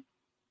the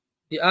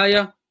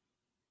ayah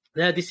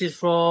there, this is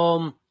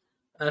from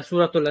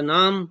Surah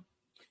Al-An'am.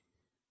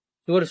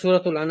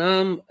 Surah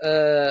Al-An'am,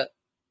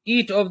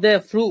 eat of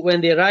their fruit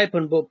when they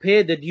ripen, but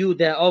pay the due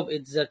thereof,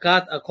 its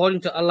zakat,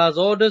 according to Allah's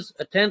orders,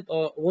 1/10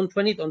 or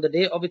 1/20 on the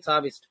day of its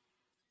harvest.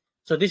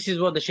 So this is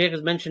what the Shaykh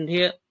has mentioned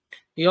here.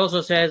 He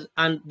also says,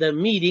 and the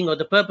meaning or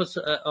the purpose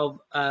of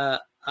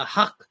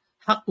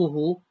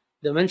haqquhu,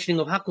 the mentioning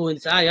of haqquhu in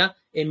this ayah,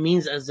 it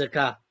means as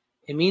zakat.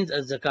 It means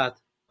as zakat,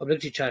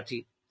 obligatory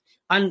charity.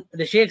 And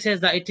the Shaykh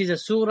says that it is a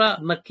surah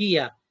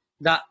Makkiyah.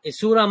 That is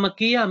surah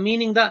Makkiyah,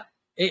 meaning that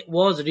it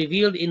was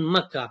revealed in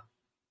Mecca.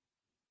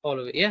 All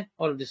of it, yeah?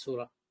 All of this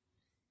surah.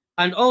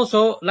 And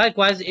also,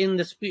 likewise, in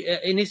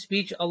his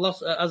speech, Allah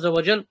Azza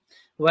wa Jal,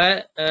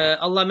 where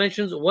Allah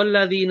mentions,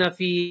 وَالَّذِينَ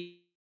فِي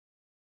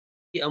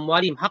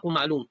أَمْوَالِهِمْ حَقٌّ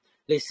مَعْلُومٌ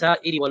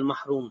لِلسَّائِلِ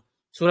وَالْمَحْرُومِ.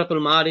 Surah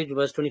Al-Ma'arij,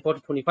 verse 24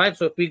 to 25.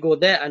 So if we go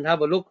there and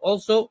have a look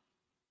also,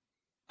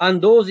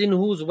 and those in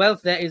whose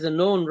wealth there is a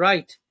known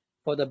right,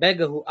 for the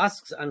beggar who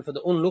asks, and for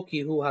the unlucky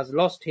who has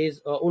lost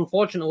his,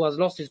 unfortunate who has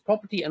lost his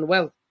property and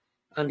wealth,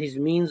 and his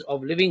means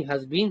of living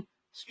has been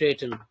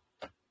straightened.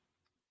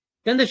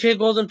 Then the Shaykh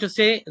goes on to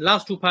say,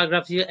 last two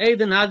paragraphs here,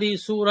 Aidan Hadi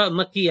Surah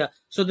Makkiyah.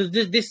 So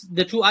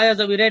the two ayahs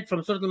that we read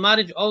from Surah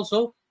Al-Ma'arij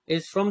also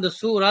is from the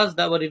surahs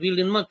that were revealed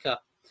in Mecca.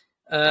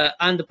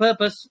 And the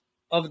purpose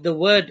of the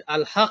word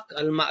Al-Haq,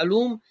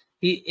 Al-Ma'lum,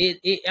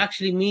 it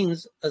actually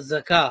means a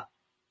zakah.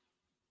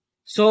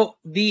 So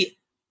the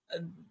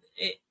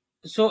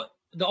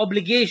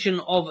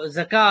obligation of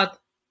zakat,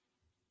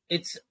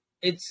 its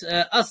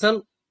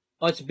asal,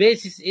 or its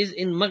basis is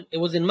it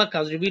was in Mecca,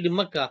 it was revealed in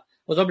Mecca,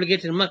 was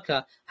obligated in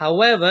Mecca.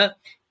 However,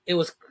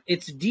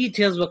 its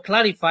details were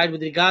clarified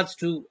with regards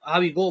to how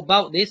we go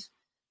about this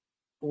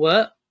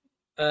were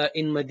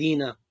in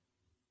Medina.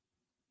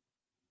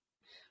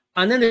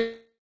 And then the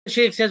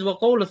Shaykh says,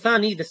 وَقَوْلُ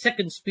الثاني, the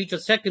second speech or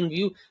second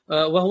view,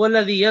 وَهُوَ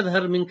الَّذِي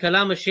يَظْهَرْ مِنْ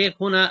كَلَامِ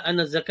الشيخ هنا أن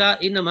الزكاة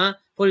إنما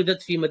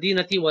فرضت في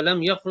مدينة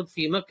ولم يفرض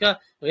في مكة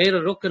غير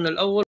الركن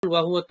الأول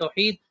وهو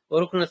التوحيد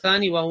والركن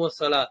الثاني وهو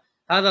الصلاة.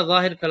 هذا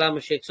ظاهر كلام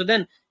الشيخ. So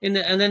then, and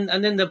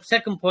then the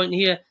second point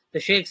here, the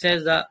Shaykh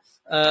says that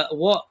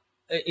what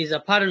is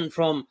apparent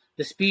from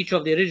the speech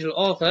of the original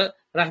author,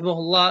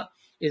 rahimahullah,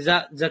 is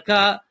that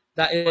zakah,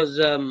 that it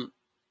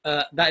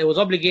was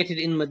obligated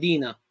in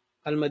Medina,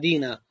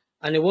 al-Madinah,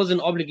 and it wasn't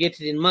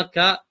obligated in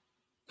Mecca,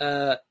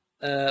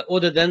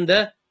 other than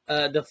the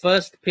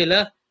first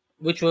pillar,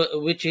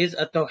 which is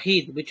a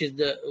tawheed, which is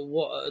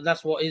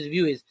that's what his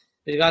view is.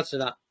 with regards to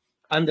that.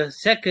 And the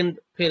second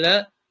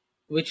pillar,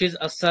 which is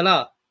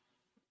as-salah,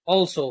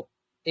 also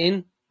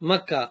in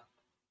Mecca.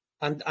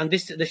 And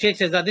this, the Shaykh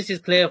says that this is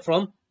clear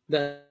from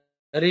the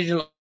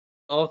original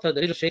author, the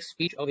original Shaykh's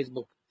speech of his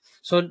book.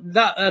 So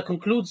that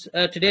concludes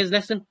today's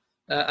lesson.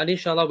 And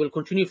inshallah, we'll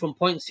continue from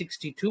point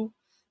 62.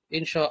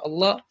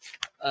 Inshallah,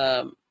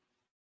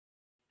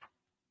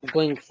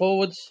 going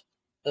forwards.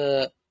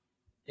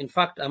 In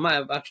fact, I might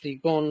have actually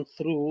gone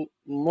through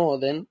more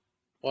than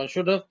what I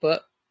should have,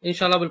 but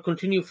inshallah, we'll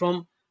continue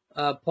from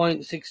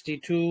point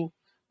 62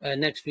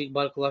 next week.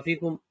 Barakallahu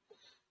feekum.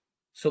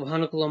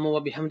 Subhanakallahumma wa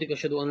bihamdika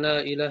ashhadu an la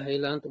ilaha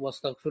illa anta wa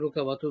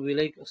astaghfiruka wa atubu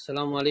ilayk.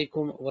 Assalamu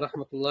alaikum wa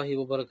rahmatullahi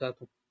wa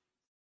barakatuh.